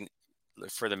pitching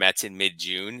for the Mets in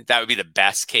mid-June. That would be the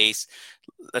best case.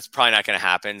 That's probably not going to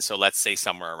happen. So let's say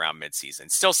somewhere around mid-season.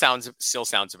 Still sounds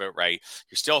about right.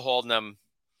 You're still holding them.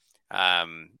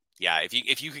 Yeah,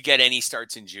 if you could get any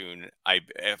starts in June,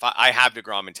 if I have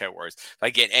DeGrom and Tout Wars, if I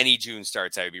get any June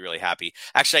starts, I would be really happy.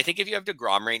 Actually, I think if you have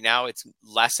DeGrom right now, it's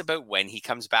less about when he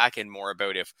comes back and more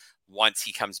about if once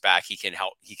he comes back, he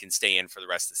can stay in for the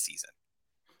rest of the season.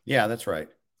 Yeah, that's right.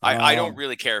 I don't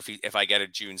really care if I get a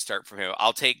June start from him.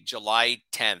 I'll take July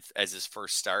 10th as his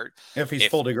first start. If he's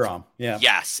full DeGrom, yeah.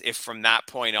 Yes, if from that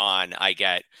point on I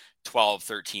get 12,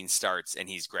 13 starts and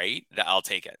he's great, I'll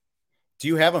take it. Do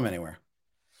you have him anywhere?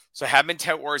 So I have him in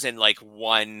Tout Wars and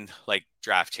one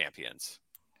draft champions.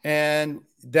 And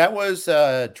that was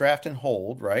draft and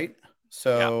hold, right?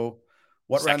 So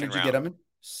what round did you get him in?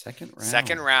 Second round.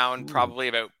 Second round, probably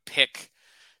about pick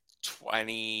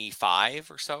 25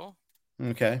 or so.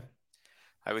 Okay.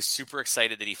 I was super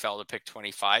excited that he fell to pick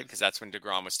 25 because that's when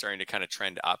DeGrom was starting to kind of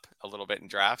trend up a little bit in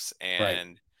drafts.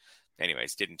 And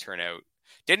anyways, didn't turn out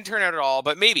at all.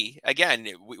 But maybe, again,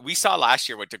 we saw last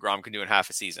year what DeGrom can do in half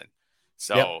a season.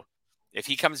 So if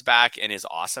he comes back and is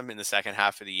awesome in the second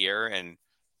half of the year and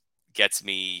gets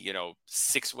me,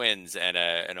 6 wins and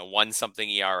a 1-something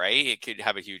ERA, it could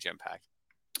have a huge impact.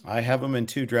 I have him in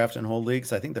 2 draft and hold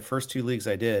leagues. I think the first 2 leagues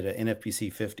I did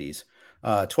NFBC 50s,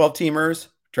 12 teamers,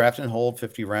 draft and hold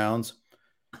 50 rounds.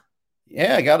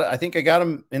 Yeah, I think I got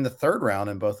him in the 3rd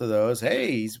round in both of those.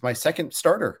 Hey, he's my second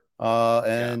starter.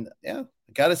 I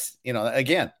got to,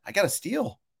 again, I got to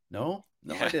steal. No,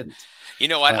 I didn't. You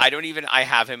know what? I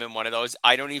have him in one of those.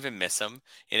 I don't even miss him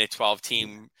in a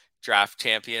 12-team draft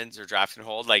champions or draft and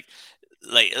hold. I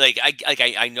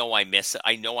know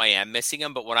I am missing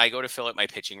him, but when I go to fill out my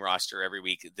pitching roster every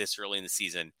week this early in the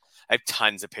season, I have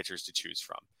tons of pitchers to choose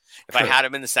from. If I had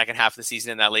him in the second half of the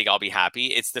season in that league, I'll be happy.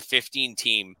 It's the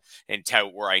 15-team in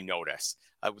Tout where I notice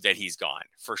that he's gone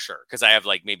for sure. Because I have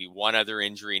maybe one other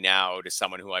injury now to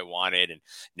someone who I wanted. And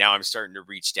now I'm starting to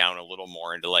reach down a little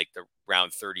more into the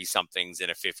round 30 somethings in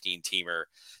a 15-teamer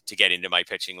to get into my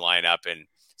pitching lineup and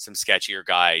some sketchier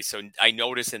guys. So I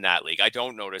notice in that league, I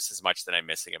don't notice as much that I'm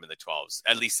missing him in the 12s,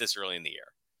 at least this early in the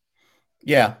year.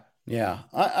 Yeah. Yeah.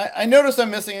 I notice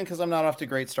I'm missing him because I'm not off to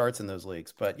great starts in those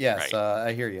leagues, but yes,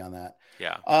 I hear you on that.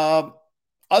 Yeah.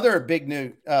 Other big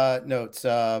notes.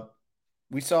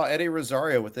 We saw Eddie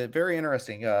Rosario with a very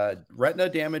interesting retina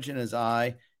damage in his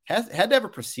eye. Had to have a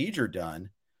procedure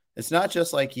done. It's not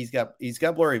just he's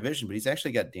got blurry vision, but he's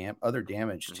actually got other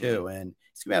damage too. And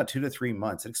it's been about 2 to 3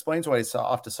 months. It explains why he's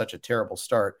off to such a terrible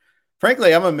start.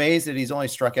 Frankly, I'm amazed that he's only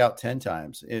struck out 10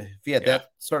 times. If he had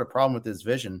that sort of problem with his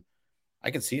vision, I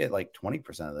could see it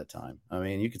 20% of the time. I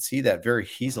mean, you could see that very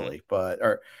easily,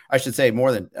 or I should say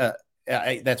more than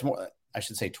that's more. I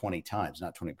should say 20 times,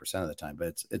 not 20% of the time,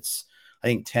 but it's I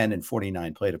think 10 and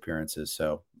 49 plate appearances.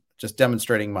 So just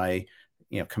demonstrating my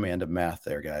command of math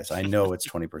there, guys. I know it's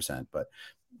 20%, but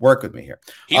work with me here.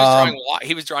 He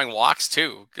was drawing walks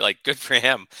too. Good for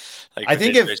him. I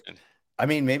think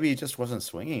maybe he just wasn't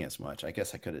swinging as much. I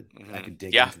guess I could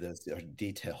dig into those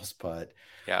details, but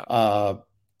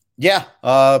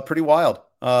pretty wild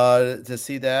to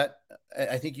see that.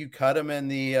 I think you cut him in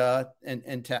the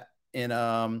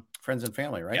in Friends and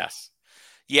Family, right? Yes.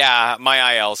 Yeah,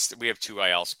 my IL, we have 2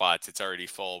 IL spots. It's already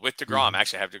full with DeGrom.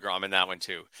 Actually, I have DeGrom in that one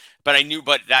too. But in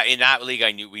that league,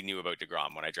 we knew about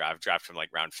DeGrom when I drafted him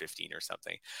round 15 or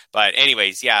something. But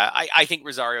anyways, I think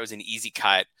Rosario is an easy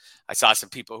cut. I saw some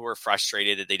people who were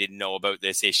frustrated that they didn't know about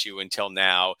this issue until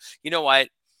now. You know what?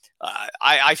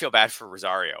 I feel bad for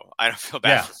Rosario. I don't feel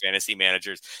bad for fantasy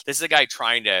managers. This is a guy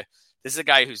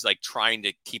who's trying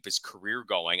to keep his career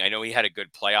going. I know he had a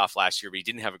good playoff last year, but he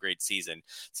didn't have a great season.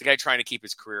 It's a guy trying to keep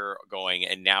his career going,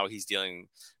 and now he's dealing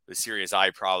with a serious eye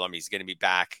problem. He's going to be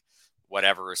back, or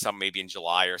maybe in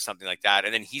July or something like that.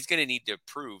 And then he's going to need to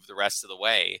prove the rest of the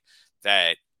way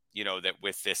that, that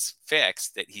with this fix,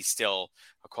 that he's still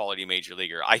a quality major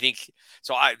leaguer. I think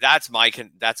so. That's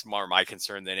more my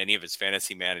concern than any of his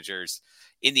fantasy managers.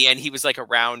 In the end, he was a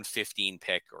round 15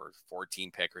 pick or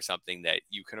 14 pick or something that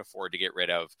you can afford to get rid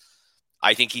of.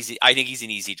 I think he's an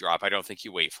easy drop. I don't think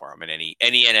you wait for him in any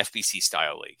NFBC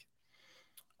style league.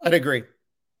 I'd agree.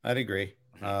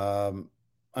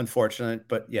 Unfortunate,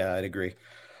 but yeah, I'd agree.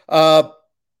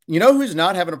 Who's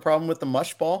not having a problem with the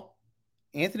mush ball?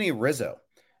 Anthony Rizzo.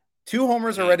 2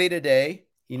 homers already today.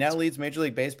 He now leads Major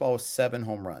League Baseball with 7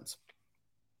 home runs.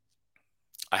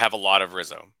 I have a lot of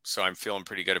Rizzo, so I'm feeling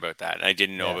pretty good about that. And I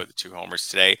didn't know about the 2 homers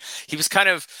today. He was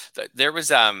there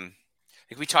was, I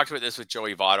think we talked about this with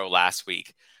Joey Votto last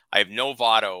week. I have no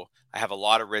Votto. I have a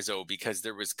lot of Rizzo because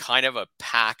there was kind of a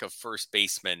pack of first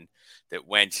basemen that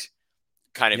went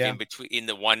kind of in between in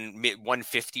the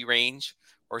 150 range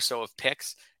or so of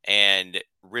picks. And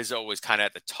Rizzo was kind of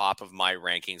at the top of my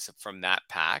rankings from that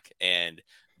pack. And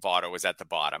Votto was at the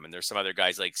bottom. And there's some other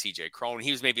guys like CJ Cron.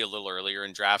 He was maybe a little earlier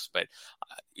in drafts, but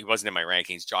he wasn't in my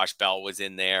rankings. Josh Bell was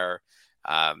in there.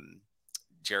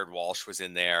 Jared Walsh was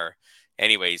in there.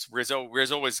 Anyways,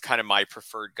 Rizzo was kind of my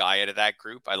preferred guy out of that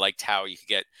group. I liked how you could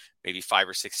get maybe 5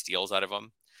 or 6 steals out of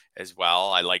him as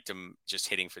well. I liked him just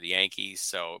hitting for the Yankees.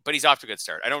 So, but he's off to a good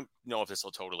start. I don't know if this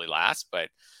will totally last, but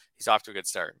he's off to a good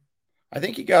start. I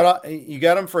think you got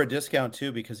him for a discount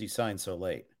too because he signed so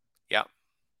late. Yeah.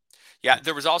 Yeah.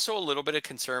 There was also a little bit of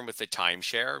concern with the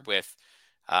timeshare with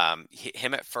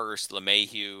him at first,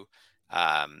 LeMahieu,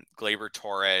 Gleyber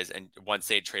Torres, and once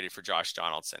they had traded for Josh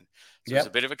Donaldson. So there's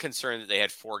a bit of a concern that they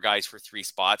had 4 guys for 3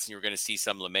 spots, and you were going to see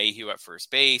some LeMahieu at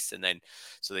first base, and then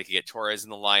so they could get Torres in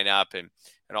the lineup and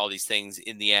all these things.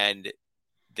 In the end,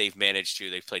 they've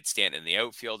played Stanton in the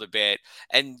outfield a bit,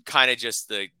 and kind of just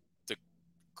the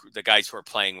guys who are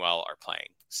playing well are playing.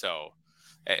 So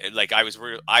like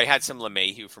I had some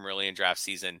LeMahieu from early in draft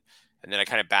season, and then I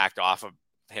kind of backed off of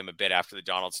him a bit after the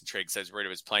Donaldson trade because I was worried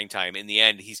of his playing time. In the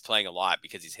end, he's playing a lot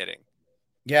because he's hitting.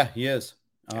 Yeah, he is.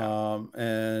 Yeah.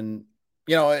 And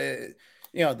the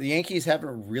Yankees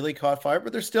haven't really caught fire,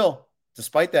 but they're still,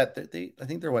 despite that, I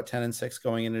think they're 10-6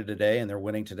 going into today, and they're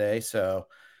winning today. So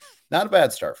not a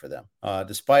bad start for them,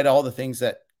 despite all the things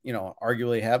that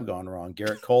arguably have gone wrong.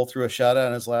 Garrett Cole threw a shutout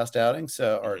in his last outing,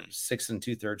 or 6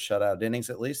 2/3 shutout innings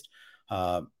at least.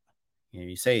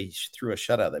 You say he threw a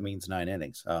shutout, that means 9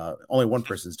 innings. Only one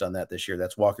person's done that this year.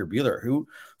 That's Walker Buehler, who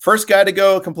first guy to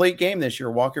go a complete game this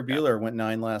year. Walker Buehler went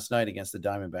 9 last night against the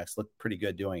Diamondbacks. Looked pretty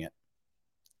good doing it.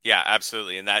 Yeah,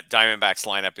 absolutely. And that Diamondbacks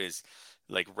lineup is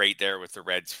like right there with the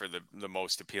Reds for the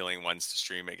most appealing ones to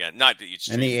stream again. Not that you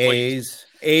stream. And the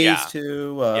A's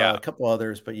too, a couple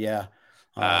others, but yeah.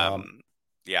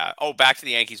 Yeah. Oh, back to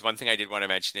the Yankees. One thing I did want to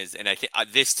mention is, and I think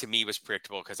this to me was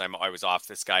predictable because I was off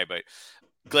this guy, but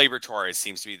Gleyber Torres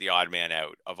seems to be the odd man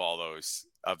out of all those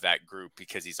of that group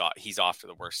because he's off to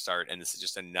the worst start, and this is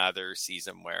just another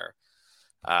season where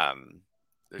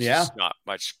there's just not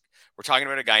much. We're talking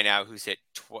about a guy now who's hit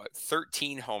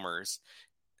 13 homers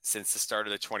since the start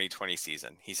of the 2020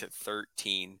 season. He's hit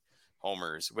 13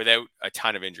 homers without a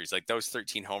ton of injuries. Like those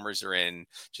 13 homers are in,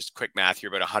 just quick math here,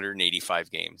 about 185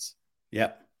 games.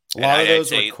 Yep. A lot of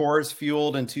those were Coors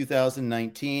fueled in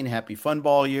 2019. Happy fun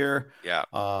ball year. Yeah.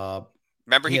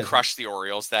 Remember he crushed the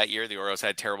Orioles that year. The Orioles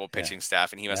had terrible pitching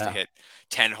staff, and he must have hit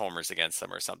 10 homers against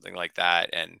them or something like that.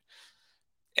 And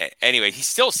anyway, he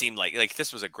still seemed like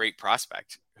this was a great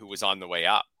prospect who was on the way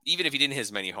up, even if he didn't hit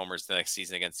as many homers the next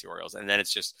season against the Orioles. And then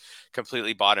it's just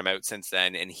completely bottomed out since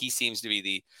then. And he seems to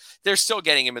be they're still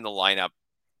getting him in the lineup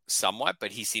somewhat,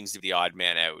 but he seems to be the odd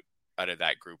man out of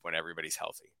that group when everybody's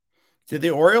healthy. Did the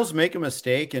Orioles make a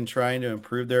mistake in trying to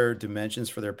improve their dimensions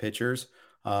for their pitchers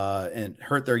and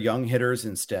hurt their young hitters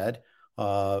instead?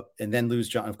 And then lose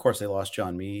John. Of course, they lost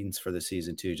John Means for the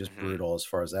season too. Just brutal as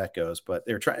far as that goes. But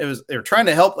they're trying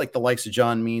to help like the likes of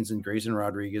John Means and Grayson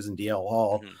Rodriguez and DL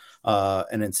Hall.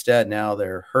 And instead now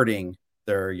they're hurting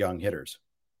their young hitters.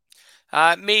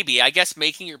 Maybe, I guess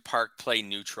making your park play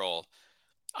neutral.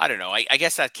 I don't know. I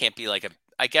guess that can't be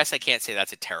I guess I can't say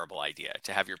that's a terrible idea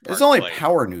to have your park. It's only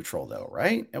power neutral though,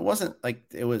 right? It wasn't like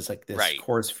it was like this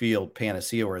Coors Field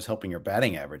panacea where it's helping your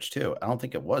batting average too. I don't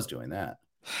think it was doing that.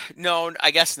 No, I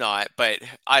guess not. But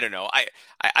I don't know.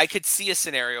 I could see a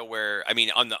scenario where, I mean,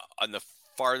 on the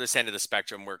farthest end of the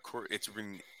spectrum where it's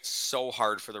been so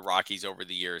hard for the Rockies over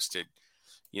the years to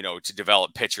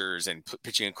develop pitchers, and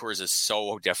pitching in Coors is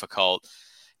so difficult.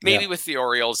 Maybe with the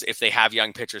Orioles, if they have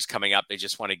young pitchers coming up, they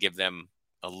just want to give them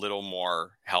a little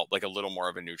more help, like a little more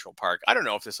of a neutral park. I don't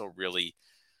know if this will really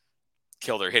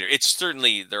kill their hitter. It's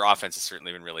certainly, their offense has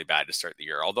certainly been really bad to start the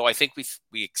year. Although I think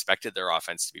we expected their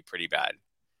offense to be pretty bad.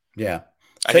 Yeah.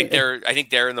 I think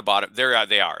they're in the bottom. They're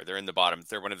in the bottom.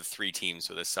 They're one of the 3 teams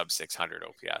with a sub 600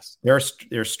 OPS. They're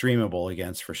streamable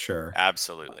against for sure.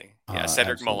 Absolutely. Yeah.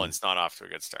 Cedric Mullins not off to a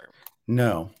good start.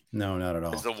 No, not at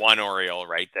all. It's the one Oriole,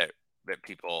 right, that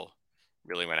people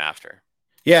really went after.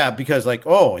 Yeah, because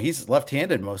he's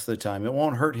left-handed most of the time. It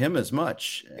won't hurt him as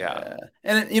much. Yeah.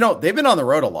 And they've been on the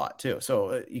road a lot too.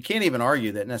 So you can't even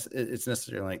argue that it's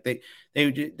necessarily like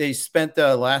they spent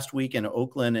the last week in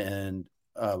Oakland and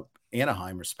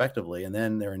Anaheim respectively. And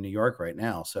then they're in New York right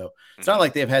now. So it's not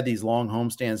like they've had these long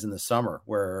homestands in the summer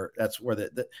where that's where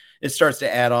it starts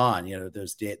to add on,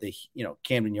 there's the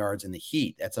Camden Yards in the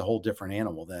heat. That's a whole different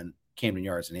animal than Camden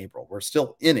Yards in April. We're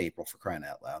still in April, for crying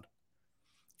out loud.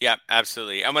 Yeah,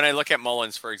 absolutely. And when I look at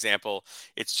Mullins, for example,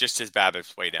 it's just his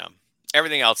BABIP's way down.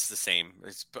 Everything else is the same.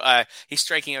 He's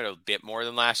striking out a bit more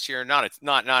than last year. Not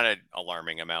an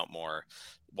alarming amount more.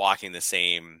 Walking the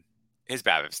same. His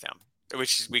BABIP's down,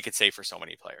 which we could say for so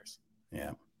many players.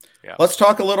 Yeah. Yeah. Let's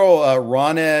talk a little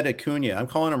Roned Acuna. I'm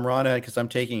calling him Roned because I'm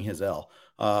taking his L.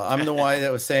 I'm the one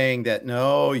that was saying that,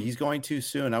 no, he's going too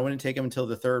soon. I wouldn't take him until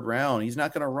the third round. He's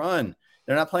not going to run.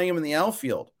 They're not playing him in the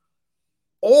outfield.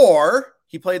 Or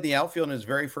he played the outfield in his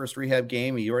very first rehab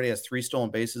game. He already has 3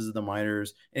 stolen bases in the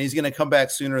minors, and he's going to come back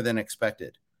sooner than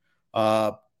expected.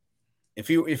 If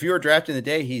you were drafting the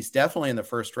day, he's definitely in the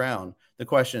first round. The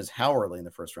question is, how early in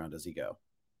the first round does he go?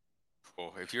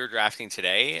 Cool. If you're drafting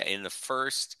today in the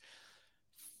first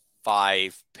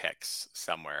 5 picks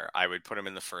somewhere, I would put him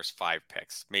in the first 5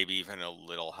 picks, maybe even a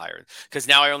little higher. Because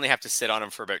now I only have to sit on him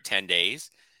for about 10 days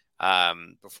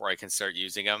before I can start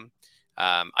using him.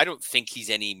 I don't think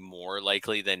he's any more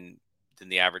likely than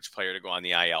the average player to go on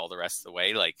the IL the rest of the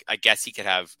way. Like, I guess he could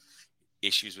have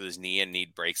issues with his knee and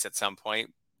need breaks at some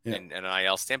point in an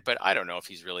IL stint, but I don't know if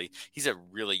he's a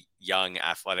really young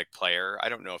athletic player. I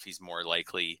don't know if he's more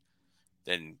likely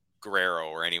than Guerrero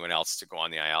or anyone else to go on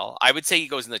the IL. I would say he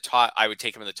goes in the top. I would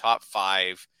take him in the top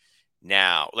 5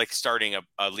 now, like starting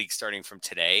a league starting from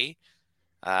today.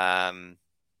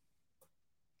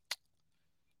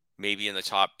 Maybe even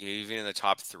in the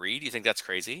top 3. Do you think that's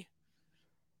crazy?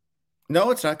 No,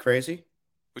 it's not crazy.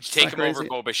 Would you take him over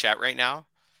Bo Bichette right now?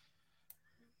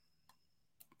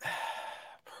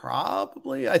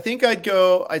 Probably. I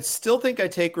still think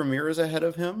I'd take Ramirez ahead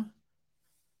of him.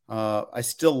 I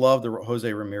still love the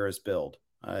Jose Ramirez build.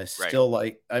 I think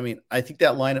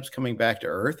that lineup's coming back to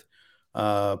earth.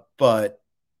 But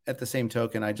at the same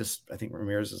token, I think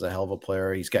Ramirez is a hell of a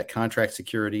player. He's got contract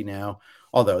security now.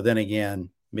 Although then again,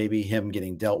 maybe him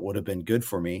getting dealt would have been good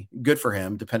for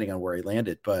him, depending on where he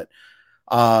landed. But,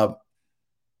 I'm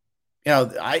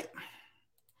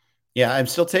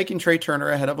still taking Trey Turner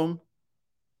ahead of him.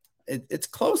 It's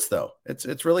close though.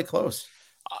 It's really close.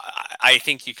 I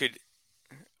think you could,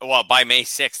 by May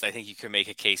 6th, I think you could make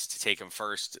a case to take him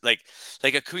first. Like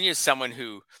Acuna is someone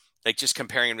who, like, just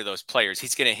comparing him to those players,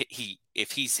 he's going to hit,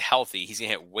 if he's healthy, he's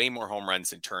going to hit way more home runs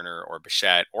than Turner or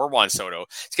Bichette or Juan Soto.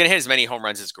 He's going to hit as many home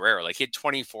runs as Guerrero. Like, he had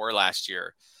 24 last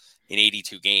year in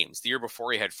 82 games. The year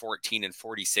before, he had 14 and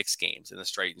 46 games in the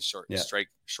strike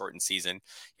shortened season.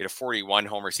 He had a 41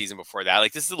 homer season before that.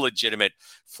 Like, this is a legitimate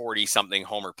 40-something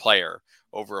homer player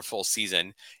over a full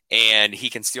season, and he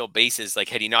can steal bases. Like,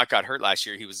 had he not got hurt last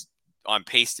year, he was on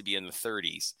pace to be in the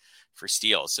 30s for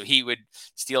steals. So he would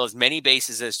steal as many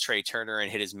bases as Trey Turner and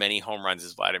hit as many home runs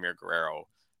as Vladimir Guerrero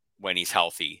when he's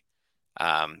healthy.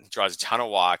 Draws a ton of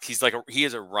walks. He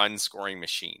is a run scoring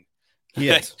machine. He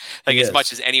is.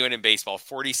 Much as anyone in baseball.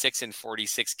 46 in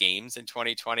 46 games in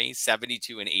 2020,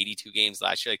 72 in 82 games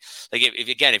last year. If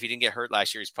he didn't get hurt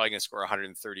last year, he's probably going to score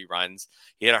 130 runs.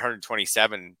 He had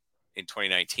 127 in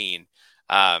 2019.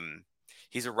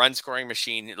 He's a run scoring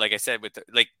machine. Like I said,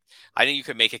 I think you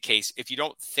could make a case if you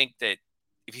think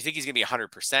he's going to be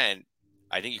 100%,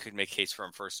 I think you could make a case for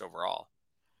him first overall.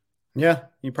 Yeah,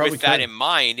 you probably With that in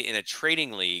mind, in a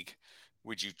trading league,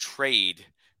 would you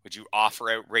offer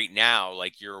out right now,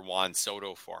 like your Juan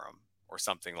Soto for him or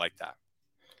something like that?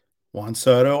 Juan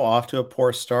Soto off to a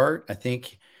poor start. I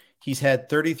think he's had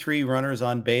 33 runners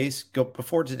on base.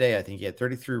 Before today, I think he had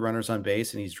 33 runners on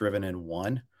base, and he's driven in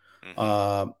 1.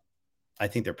 Mm-hmm. I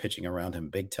think they're pitching around him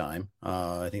big time.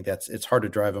 I think it's hard to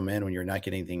drive him in when you're not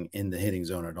getting anything in the hitting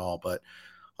zone at all. But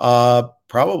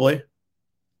probably,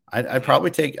 I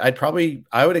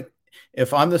would,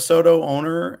 if I'm the Soto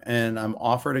owner and I'm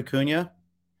offered Acuna,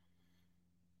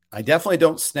 I definitely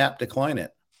don't decline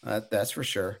it. That's for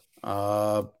sure.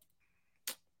 Man,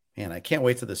 I can't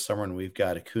wait till this summer when we've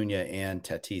got Acuna and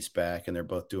Tatis back, and they're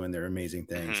both doing their amazing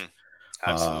things. Mm-hmm.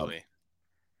 Absolutely.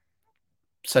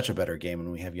 Such a better game when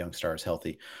we have young stars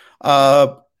healthy.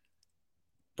 Boy,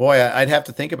 I'd have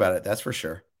to think about it. That's for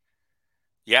sure.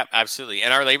 Yeah, absolutely.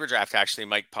 And our labor draft, actually,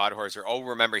 Mike Podhorzer. Oh,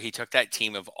 remember, he took that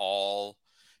team of all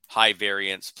high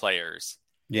variance players.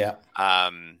 Yeah.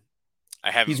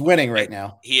 He's winning right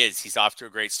now. He is. He's off to a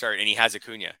great start, and he has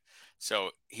Acuna.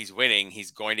 So he's winning. He's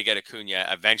going to get Acuna.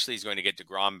 Eventually, he's going to get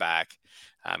DeGrom back.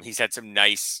 He's had some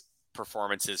nice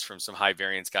performances from some high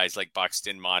variance guys like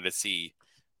Buxton, Mondesi,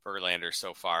 Verlander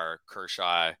so far,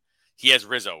 Kershaw. He has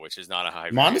Rizzo, which is not a high.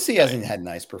 Mondesi hasn't had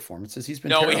nice performances. He's been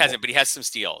terrible. He hasn't, but he has some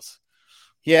steals.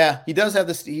 Yeah, he does have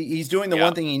this. He's doing the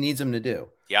one thing he needs him to do.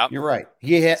 Yeah, you're right.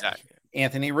 He had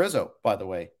Anthony Rizzo, by the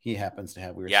way. He happens to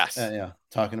have. We were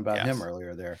talking about him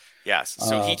earlier there. Yes.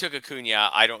 So he took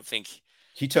Acuna. I don't think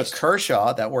He took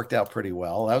Kershaw. That worked out pretty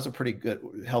well. That was a pretty good,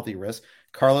 healthy risk.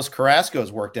 Carlos Carrasco has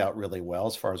worked out really well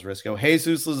as far as risk go.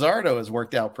 Jesus Luzardo has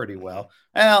worked out pretty well.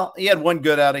 Well, he had one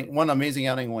good outing, one amazing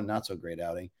outing, one not so great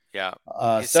outing. Yeah.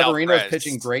 Severino's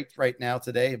pitching great right now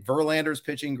today. Verlander's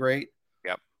pitching great.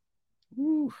 Yep.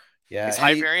 Woo. Yeah. His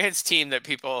high variance team that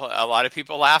a lot of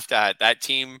people laughed at. That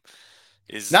team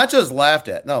is not just laughed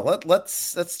at. No,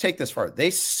 let's take this far. They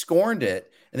scorned it.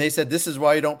 And they said, this is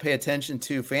why you don't pay attention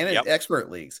to fantasy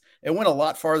expert leagues. It went a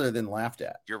lot farther than laughed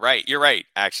at. You're right. You're right.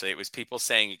 Actually, it was people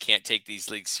saying you can't take these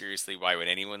leagues seriously. Why would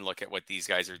anyone look at what these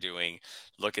guys are doing?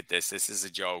 Look at this. This is a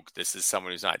joke. This is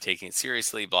someone who's not taking it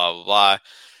seriously, blah, blah, blah.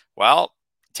 Well,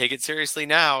 take it seriously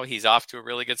now. He's off to a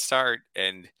really good start.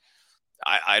 And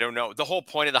I don't know. The whole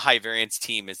point of the high variance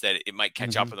team is that it might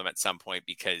catch up with them at some point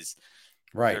because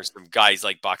there's some guys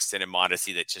like Buxton and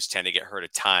Modesty that just tend to get hurt a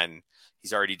ton.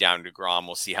 He's already down to DeGrom.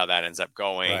 We'll see how that ends up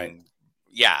going. Right.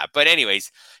 Yeah, but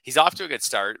anyways, he's off to a good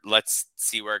start. Let's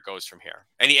see where it goes from here.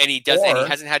 And he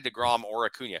hasn't had DeGrom or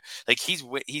Acuna. Like he's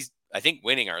I think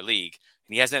winning our league,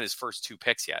 and he hasn't had his first 2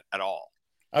 picks yet at all.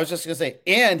 I was just gonna say,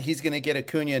 and he's gonna get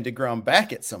Acuna and DeGrom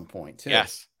back at some point too.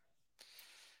 Yes.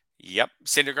 Yep.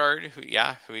 Syndergaard, who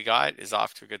we got, is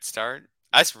off to a good start.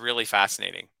 That's really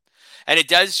fascinating, and it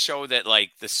does show that like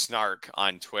the snark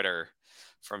on Twitter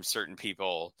from certain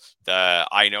people, the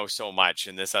I know so much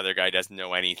and this other guy doesn't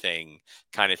know anything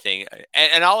kind of thing.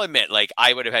 And I'll admit, like,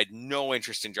 I would have had no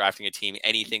interest in drafting a team,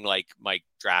 anything like Mike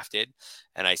drafted.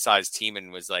 And I saw his team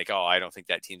and was like, oh, I didn't think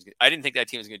that team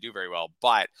was going to do very well.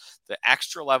 But the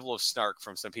extra level of snark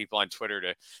from some people on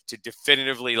Twitter to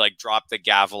definitively like drop the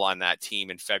gavel on that team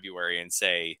in February and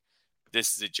say,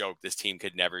 this is a joke. This team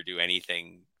could never do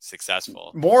anything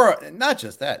successful. More, not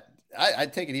just that.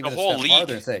 I'd take it even the a whole step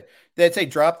farther and they'd say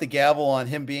drop the gavel on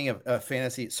him being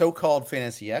a so-called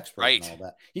fantasy expert and all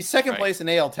that. He's second place in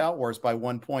AL Tout Wars by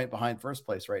 1 point behind first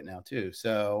place right now too.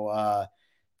 So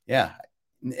yeah.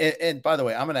 And by the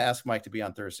way, I'm going to ask Mike to be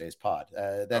on Thursday's pod.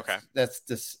 That's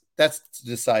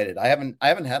decided. I haven't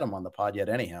had him on the pod yet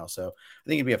anyhow. So I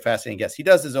think he'd be a fascinating guest. He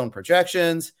does his own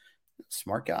projections.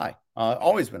 Smart guy.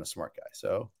 Always been a smart guy.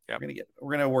 So we're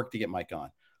going to work to get Mike on.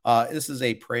 This is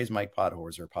a Praise Mike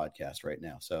Podhorzer podcast right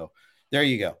now. So there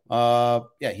you go.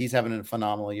 He's having a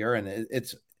phenomenal year. And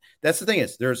that's the thing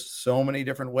is there's so many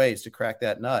different ways to crack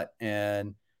that nut.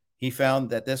 And he found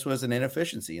that this was an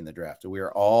inefficiency in the draft. We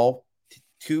are all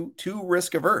too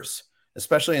risk averse,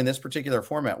 especially in this particular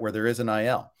format where there is an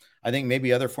IL. I think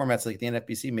maybe other formats like the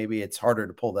NFBC, maybe it's harder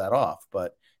to pull that off.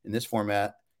 But in this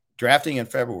format, drafting in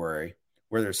February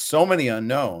where there's so many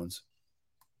unknowns,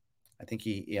 I think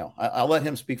I'll let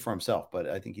him speak for himself, but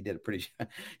I think he did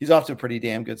he's off to a pretty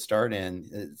damn good start.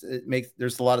 And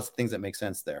there's a lot of things that make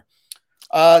sense there.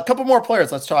 A couple more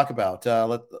players let's talk about.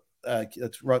 Let's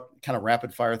kind of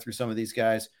rapid fire through some of these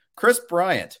guys. Chris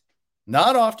Bryant,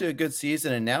 not off to a good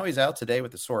season. And now he's out today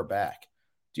with a sore back.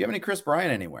 Do you have any Chris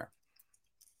Bryant anywhere?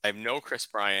 I have no Chris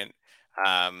Bryant.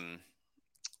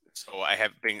 So I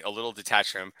have been a little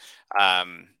detached from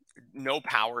him. No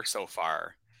power so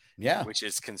far. Yeah, which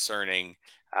is concerning.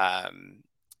 I'm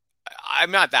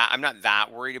not that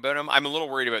worried about him. I'm a little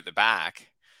worried about the back.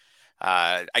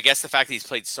 I guess the fact that he's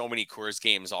played so many Coors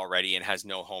games already and has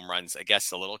no home runs, I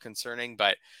guess, a little concerning.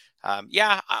 But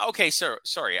okay. So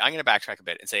sorry, I'm going to backtrack a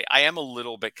bit and say I am a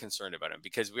little bit concerned about him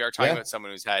because we are talking about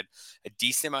someone who's had a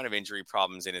decent amount of injury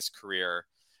problems in his career,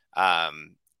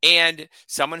 and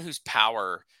someone whose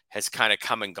power has kind of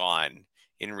come and gone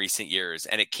in recent years.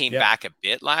 And it came back a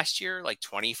bit last year, like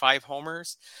 25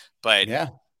 homers, but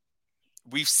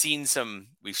we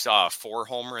saw a 4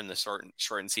 homer in the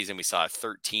shortened season. We saw a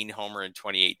 13 homer in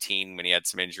 2018 when he had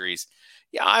some injuries.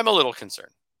 Yeah. I'm a little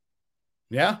concerned.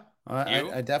 Yeah.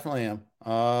 I definitely am.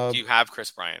 Do you have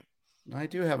Chris Bryant? I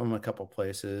do have him a couple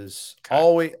places,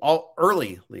 all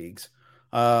early leagues.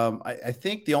 I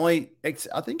think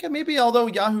maybe although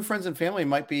Yahoo Friends and Family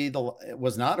might be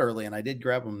was not early and I did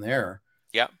grab him there.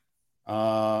 Yeah.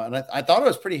 And I thought I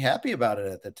was pretty happy about it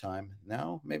at the time.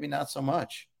 Now, maybe not so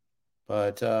much,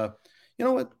 but you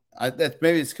know what?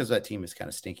 Maybe it's because that team is kind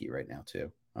of stinky right now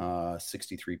too.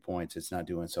 63 points. It's not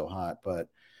doing so hot, but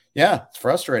yeah, it's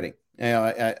frustrating.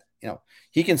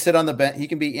 He can sit on the bench. He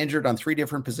can be injured on 3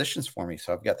 different positions for me.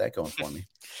 So I've got that going for me.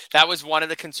 That was one of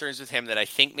the concerns with him that I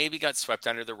think maybe got swept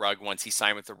under the rug once he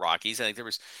signed with the Rockies. I think there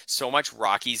was so much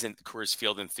Rockies and Coors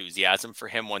Field enthusiasm for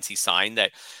him once he signed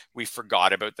that we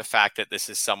forgot about the fact that this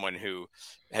is someone who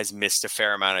has missed a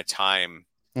fair amount of time.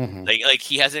 Mm-hmm. Like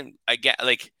he hasn't,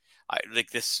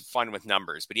 like this fun with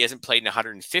numbers, but he hasn't played in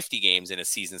 150 games in a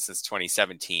season since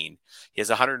 2017. He has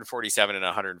 147 and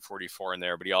 144 in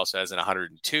there, but he also has an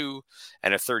 102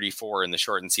 and a 34 in the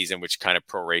shortened season, which kind of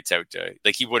prorates out to,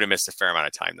 like, he would have missed a fair amount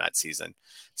of time that season.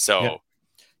 So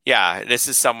yeah, this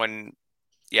is someone,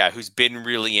 who's been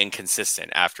really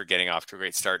inconsistent after getting off to a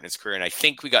great start in his career. And I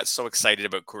think we got so excited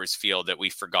about Coors Field that we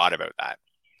forgot about that.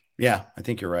 Yeah, I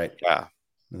think you're right. Yeah.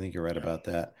 I think you're right about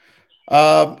that.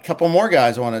 A couple more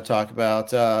guys I want to talk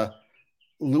about.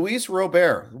 Luis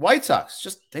Robert, White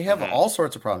Sox, they have all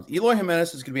sorts of problems. Eloy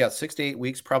Jimenez is going to be out 6 to 8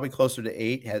 weeks, probably closer to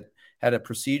 8. Had a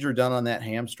procedure done on that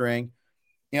hamstring.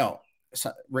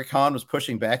 Rick Hahn was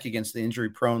pushing back against the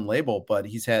injury-prone label, but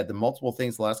he's had the multiple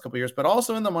things the last couple of years, but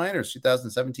also in the minors,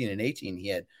 2017 and 18, he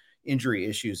had injury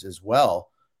issues as well.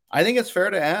 I think it's fair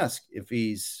to ask if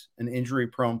he's an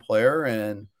injury-prone player,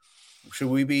 and should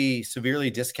we be severely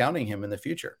discounting him in the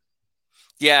future?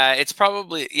 Yeah, it's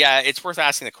worth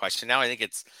asking the question now. I think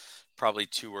it's probably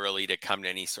too early to come to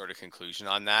any sort of conclusion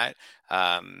on that.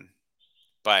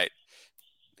 But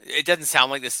it doesn't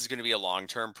sound like this is going to be a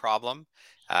long-term problem.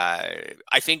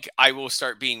 I think I will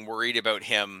start being worried about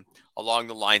him along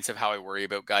the lines of how I worry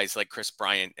about guys like Chris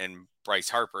Bryant and Bryce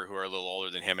Harper, who are a little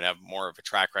older than him and have more of a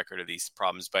track record of these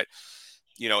problems. But,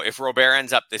 if Robert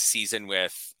ends up this season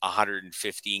with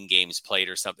 115 games played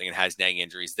or something and has nagging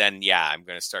injuries, then I'm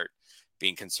going to start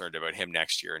being concerned about him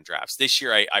next year in drafts. This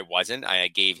year, I wasn't. I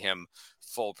gave him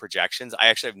full projections. I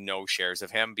actually have no shares of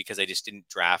him because I just didn't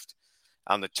draft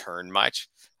on the turn much,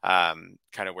 kind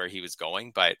of where he was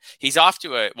going. But he's off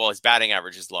to his batting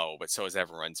average is low, but so is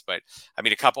everyone's. But I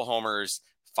mean, a couple homers,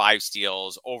 5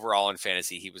 steals overall in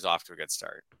fantasy. He was off to a good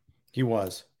start. He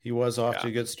was off to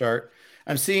a good start.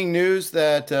 I'm seeing news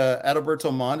that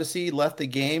Adalberto Mondesi left the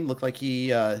game. Looked like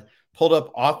he pulled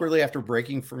up awkwardly after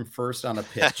breaking from first on a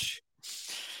pitch.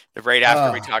 Right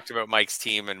after we talked about Mike's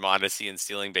team and Mondesi and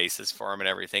stealing bases for him and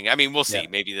everything. I mean, we'll see.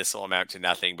 Maybe this will amount to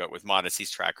nothing, but with Mondesi's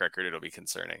track record, it'll be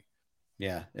concerning.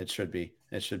 Yeah, it should be.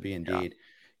 It should be indeed. Yeah.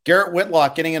 Garrett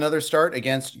Whitlock getting another start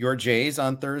against your Jays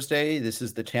on Thursday. This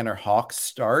is the Tanner Houck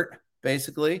start,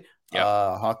 basically.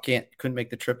 Houck couldn't make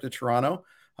the trip to Toronto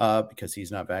because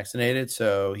he's not vaccinated.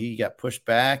 So he got pushed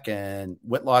back, and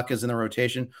Whitlock is in the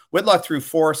rotation. Whitlock threw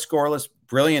 4 scoreless,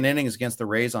 brilliant innings against the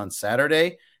Rays on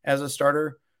Saturday as a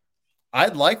starter.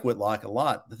 I'd like Whitlock a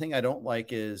lot. The thing I don't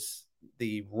like is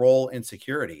the role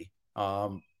insecurity.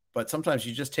 But sometimes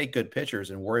you just take good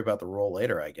pitchers and worry about the role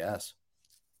later, I guess.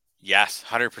 Yes,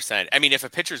 100%. I mean, if a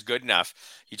pitcher's good enough,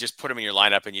 you just put him in your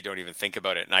lineup and you don't even think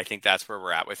about it. And I think that's where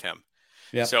we're at with him.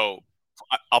 Yeah. So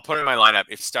I'll put him in my lineup.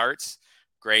 If he starts,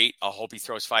 great. I'll hope he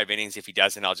throws 5 innings. If he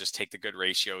doesn't, I'll just take the good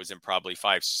ratios and probably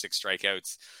 5-6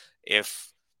 strikeouts.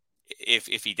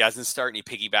 If he doesn't start and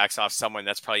he piggybacks off someone,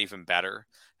 that's probably even better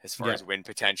as far as win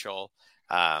potential.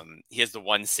 He has the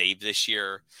 1 save this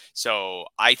year. So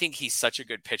I think he's such a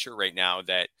good pitcher right now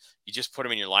that you just put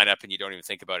him in your lineup and you don't even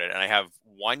think about it. And I have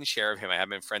 1 share of him. I have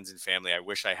him in friends and family. I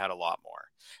wish I had a lot more.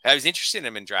 And I was interested in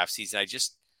him in draft season. I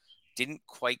just didn't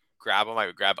quite grab him. I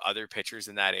would grab other pitchers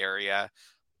in that area.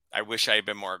 I wish I had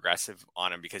been more aggressive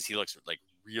on him because he looks like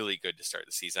really good to start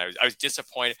the season. I was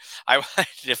disappointed. I wanted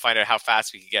to find out how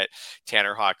fast we could get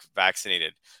Tanner Houck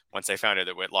vaccinated once I found out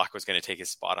that Whitlock was going to take his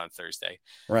spot on Thursday.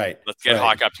 Right. Let's get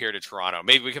Houck up here to Toronto.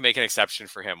 Maybe we can make an exception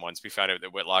for him once we found out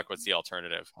that Whitlock was the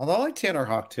alternative. Although I like Tanner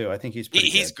Houck too. I think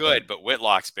he's good, but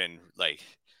Whitlock's been like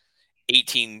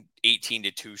 18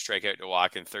 to 2 strikeout to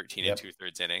walk in 13 and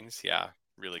 2/3 innings. Yeah.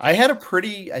 Really good. I had a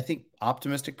pretty, I think,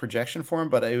 optimistic projection for him,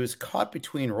 but it was caught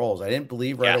between roles. I didn't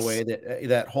believe right away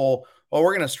that whole,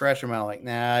 we're going to stretch him out. Like,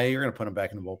 nah, you're going to put him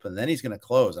back in the bullpen. Then he's going to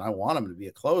close. And I want him to be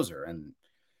a closer. And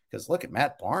because look at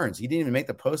Matt Barnes. He didn't even make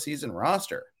the postseason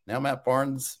roster. Now Matt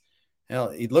Barnes,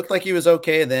 he looked like he was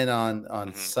okay. Then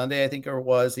on Sunday, I think it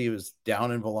was, he was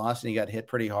down in velocity. He got hit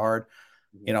pretty hard.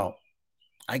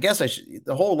 I guess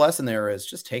the whole lesson there is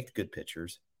just take the good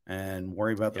pitchers and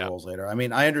worry about the roles later. I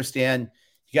mean, I understand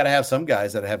you got to have some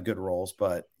guys that have good roles,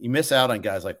 but you miss out on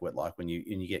guys like Whitlock when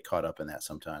you get caught up in that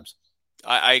sometimes.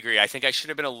 I agree. I think I should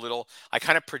have been I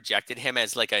kind of projected him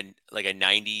as like a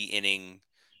 90 inning,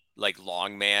 like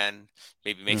long man,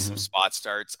 maybe make some spot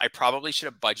starts. I probably should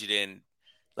have budgeted in,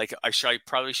 I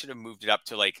probably should have moved it up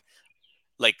to like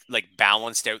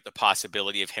balanced out the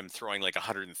possibility of him throwing like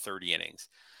 130 innings.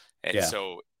 And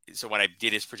so when I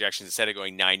did his projections, instead of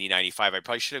going 90, 95, I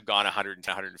probably should have gone 100 to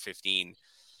 115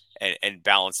 and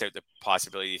balanced out the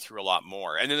possibility he threw a lot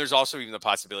more. And then there's also even the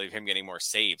possibility of him getting more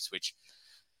saves, which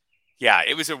Yeah,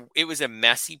 it was a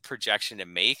messy projection to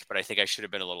make, but I think I should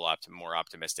have been a little more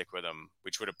optimistic with him,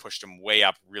 which would have pushed him way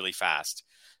up really fast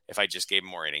if I just gave him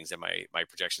more innings in my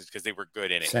projections, because they were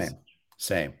good innings.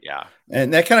 Same. Yeah.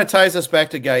 And that kind of ties us back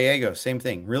to Gallego. Same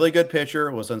thing. Really good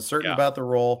pitcher, was uncertain about the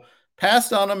role.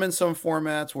 Passed on him in some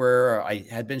formats where I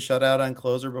had been shut out on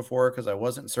closer before because I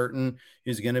wasn't certain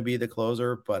he was going to be the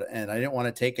closer. And I didn't want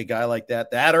to take a guy like that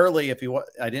early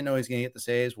I didn't know he was going to get the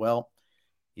saves. Well,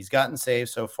 he's gotten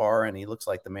saves so far, and he looks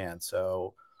like the man.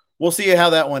 So we'll see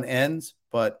how that one ends.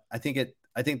 But I think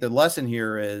the lesson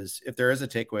here is, if there is a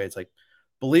takeaway, it's like,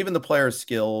 believe in the player's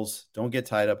skills. Don't get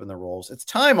tied up in the roles. It's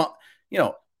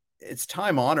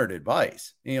time-honored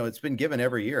advice. It's been given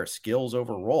every year, skills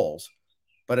over roles.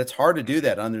 But it's hard to do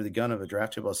that under the gun of a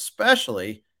draft table,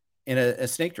 especially in a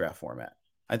snake draft format.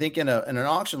 I think in an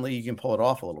auction league, you can pull it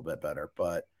off a little bit better.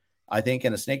 But I think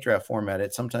in a snake draft format,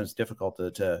 it's sometimes difficult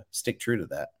to stick true to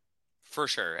that. For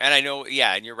sure. And I know,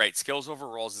 and you're right. Skills over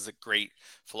roles is a great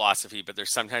philosophy, but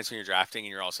there's sometimes when you're drafting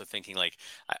and you're also thinking like,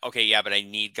 okay, yeah, but I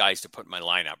need guys to put in my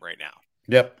lineup right now.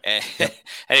 Yep. And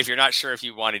if you're not sure if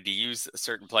you wanted to use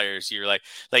certain players, you're like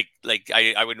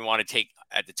I wouldn't want to take,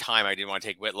 at the time, I didn't want to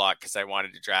take Whitlock because I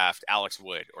wanted to draft Alex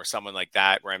Wood or someone like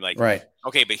that, where I'm like, right,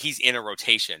 okay, but he's in a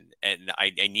rotation and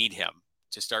I need him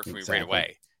to start for me right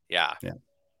away. Yeah.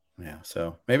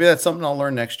 So maybe that's something I'll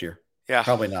learn next year. Yeah.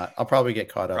 Probably not. I'll probably get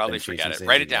caught up. Probably forget it.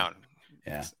 Write it down.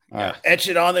 Yeah. All right. Etch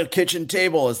it on the kitchen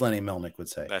table, as Lenny Melnick would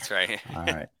say. That's right. All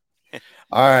right.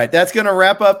 All right. That's going to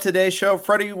wrap up today's show.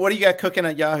 Freddie, what do you got cooking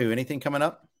at Yahoo? Anything coming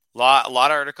up? A lot of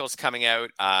articles coming out.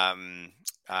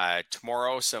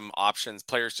 Tomorrow, some options,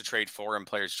 players to trade for and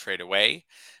players to trade away.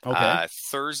 Okay.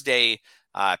 Thursday,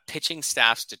 pitching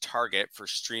staffs to target for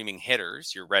streaming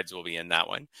hitters. Your Reds will be in that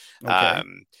one. Okay.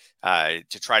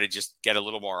 To try to just get a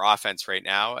little more offense right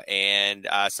now, and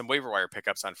some waiver wire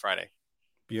pickups on Friday.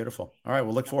 Beautiful. All right.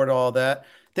 We'll look forward to all that.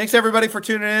 Thanks, everybody, for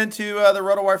tuning in to the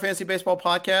RotoWire Fantasy Baseball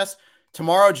Podcast.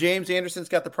 Tomorrow, James Anderson's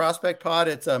got the Prospect Pod.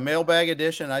 It's a mailbag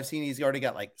edition. I've seen he's already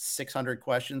got like 600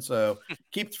 questions. So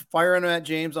keep firing at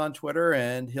James on Twitter,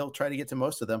 and he'll try to get to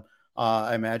most of them.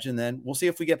 I imagine then we'll see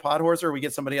if we get Podhorse or we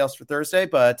get somebody else for Thursday,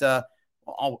 but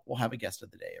we'll have a guest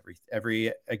of the day,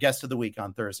 every guest of the week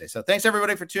on Thursday. So thanks,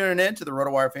 everybody, for tuning in to the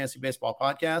RotoWire Fantasy Baseball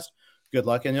Podcast. Good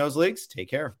luck in those leagues. Take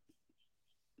care.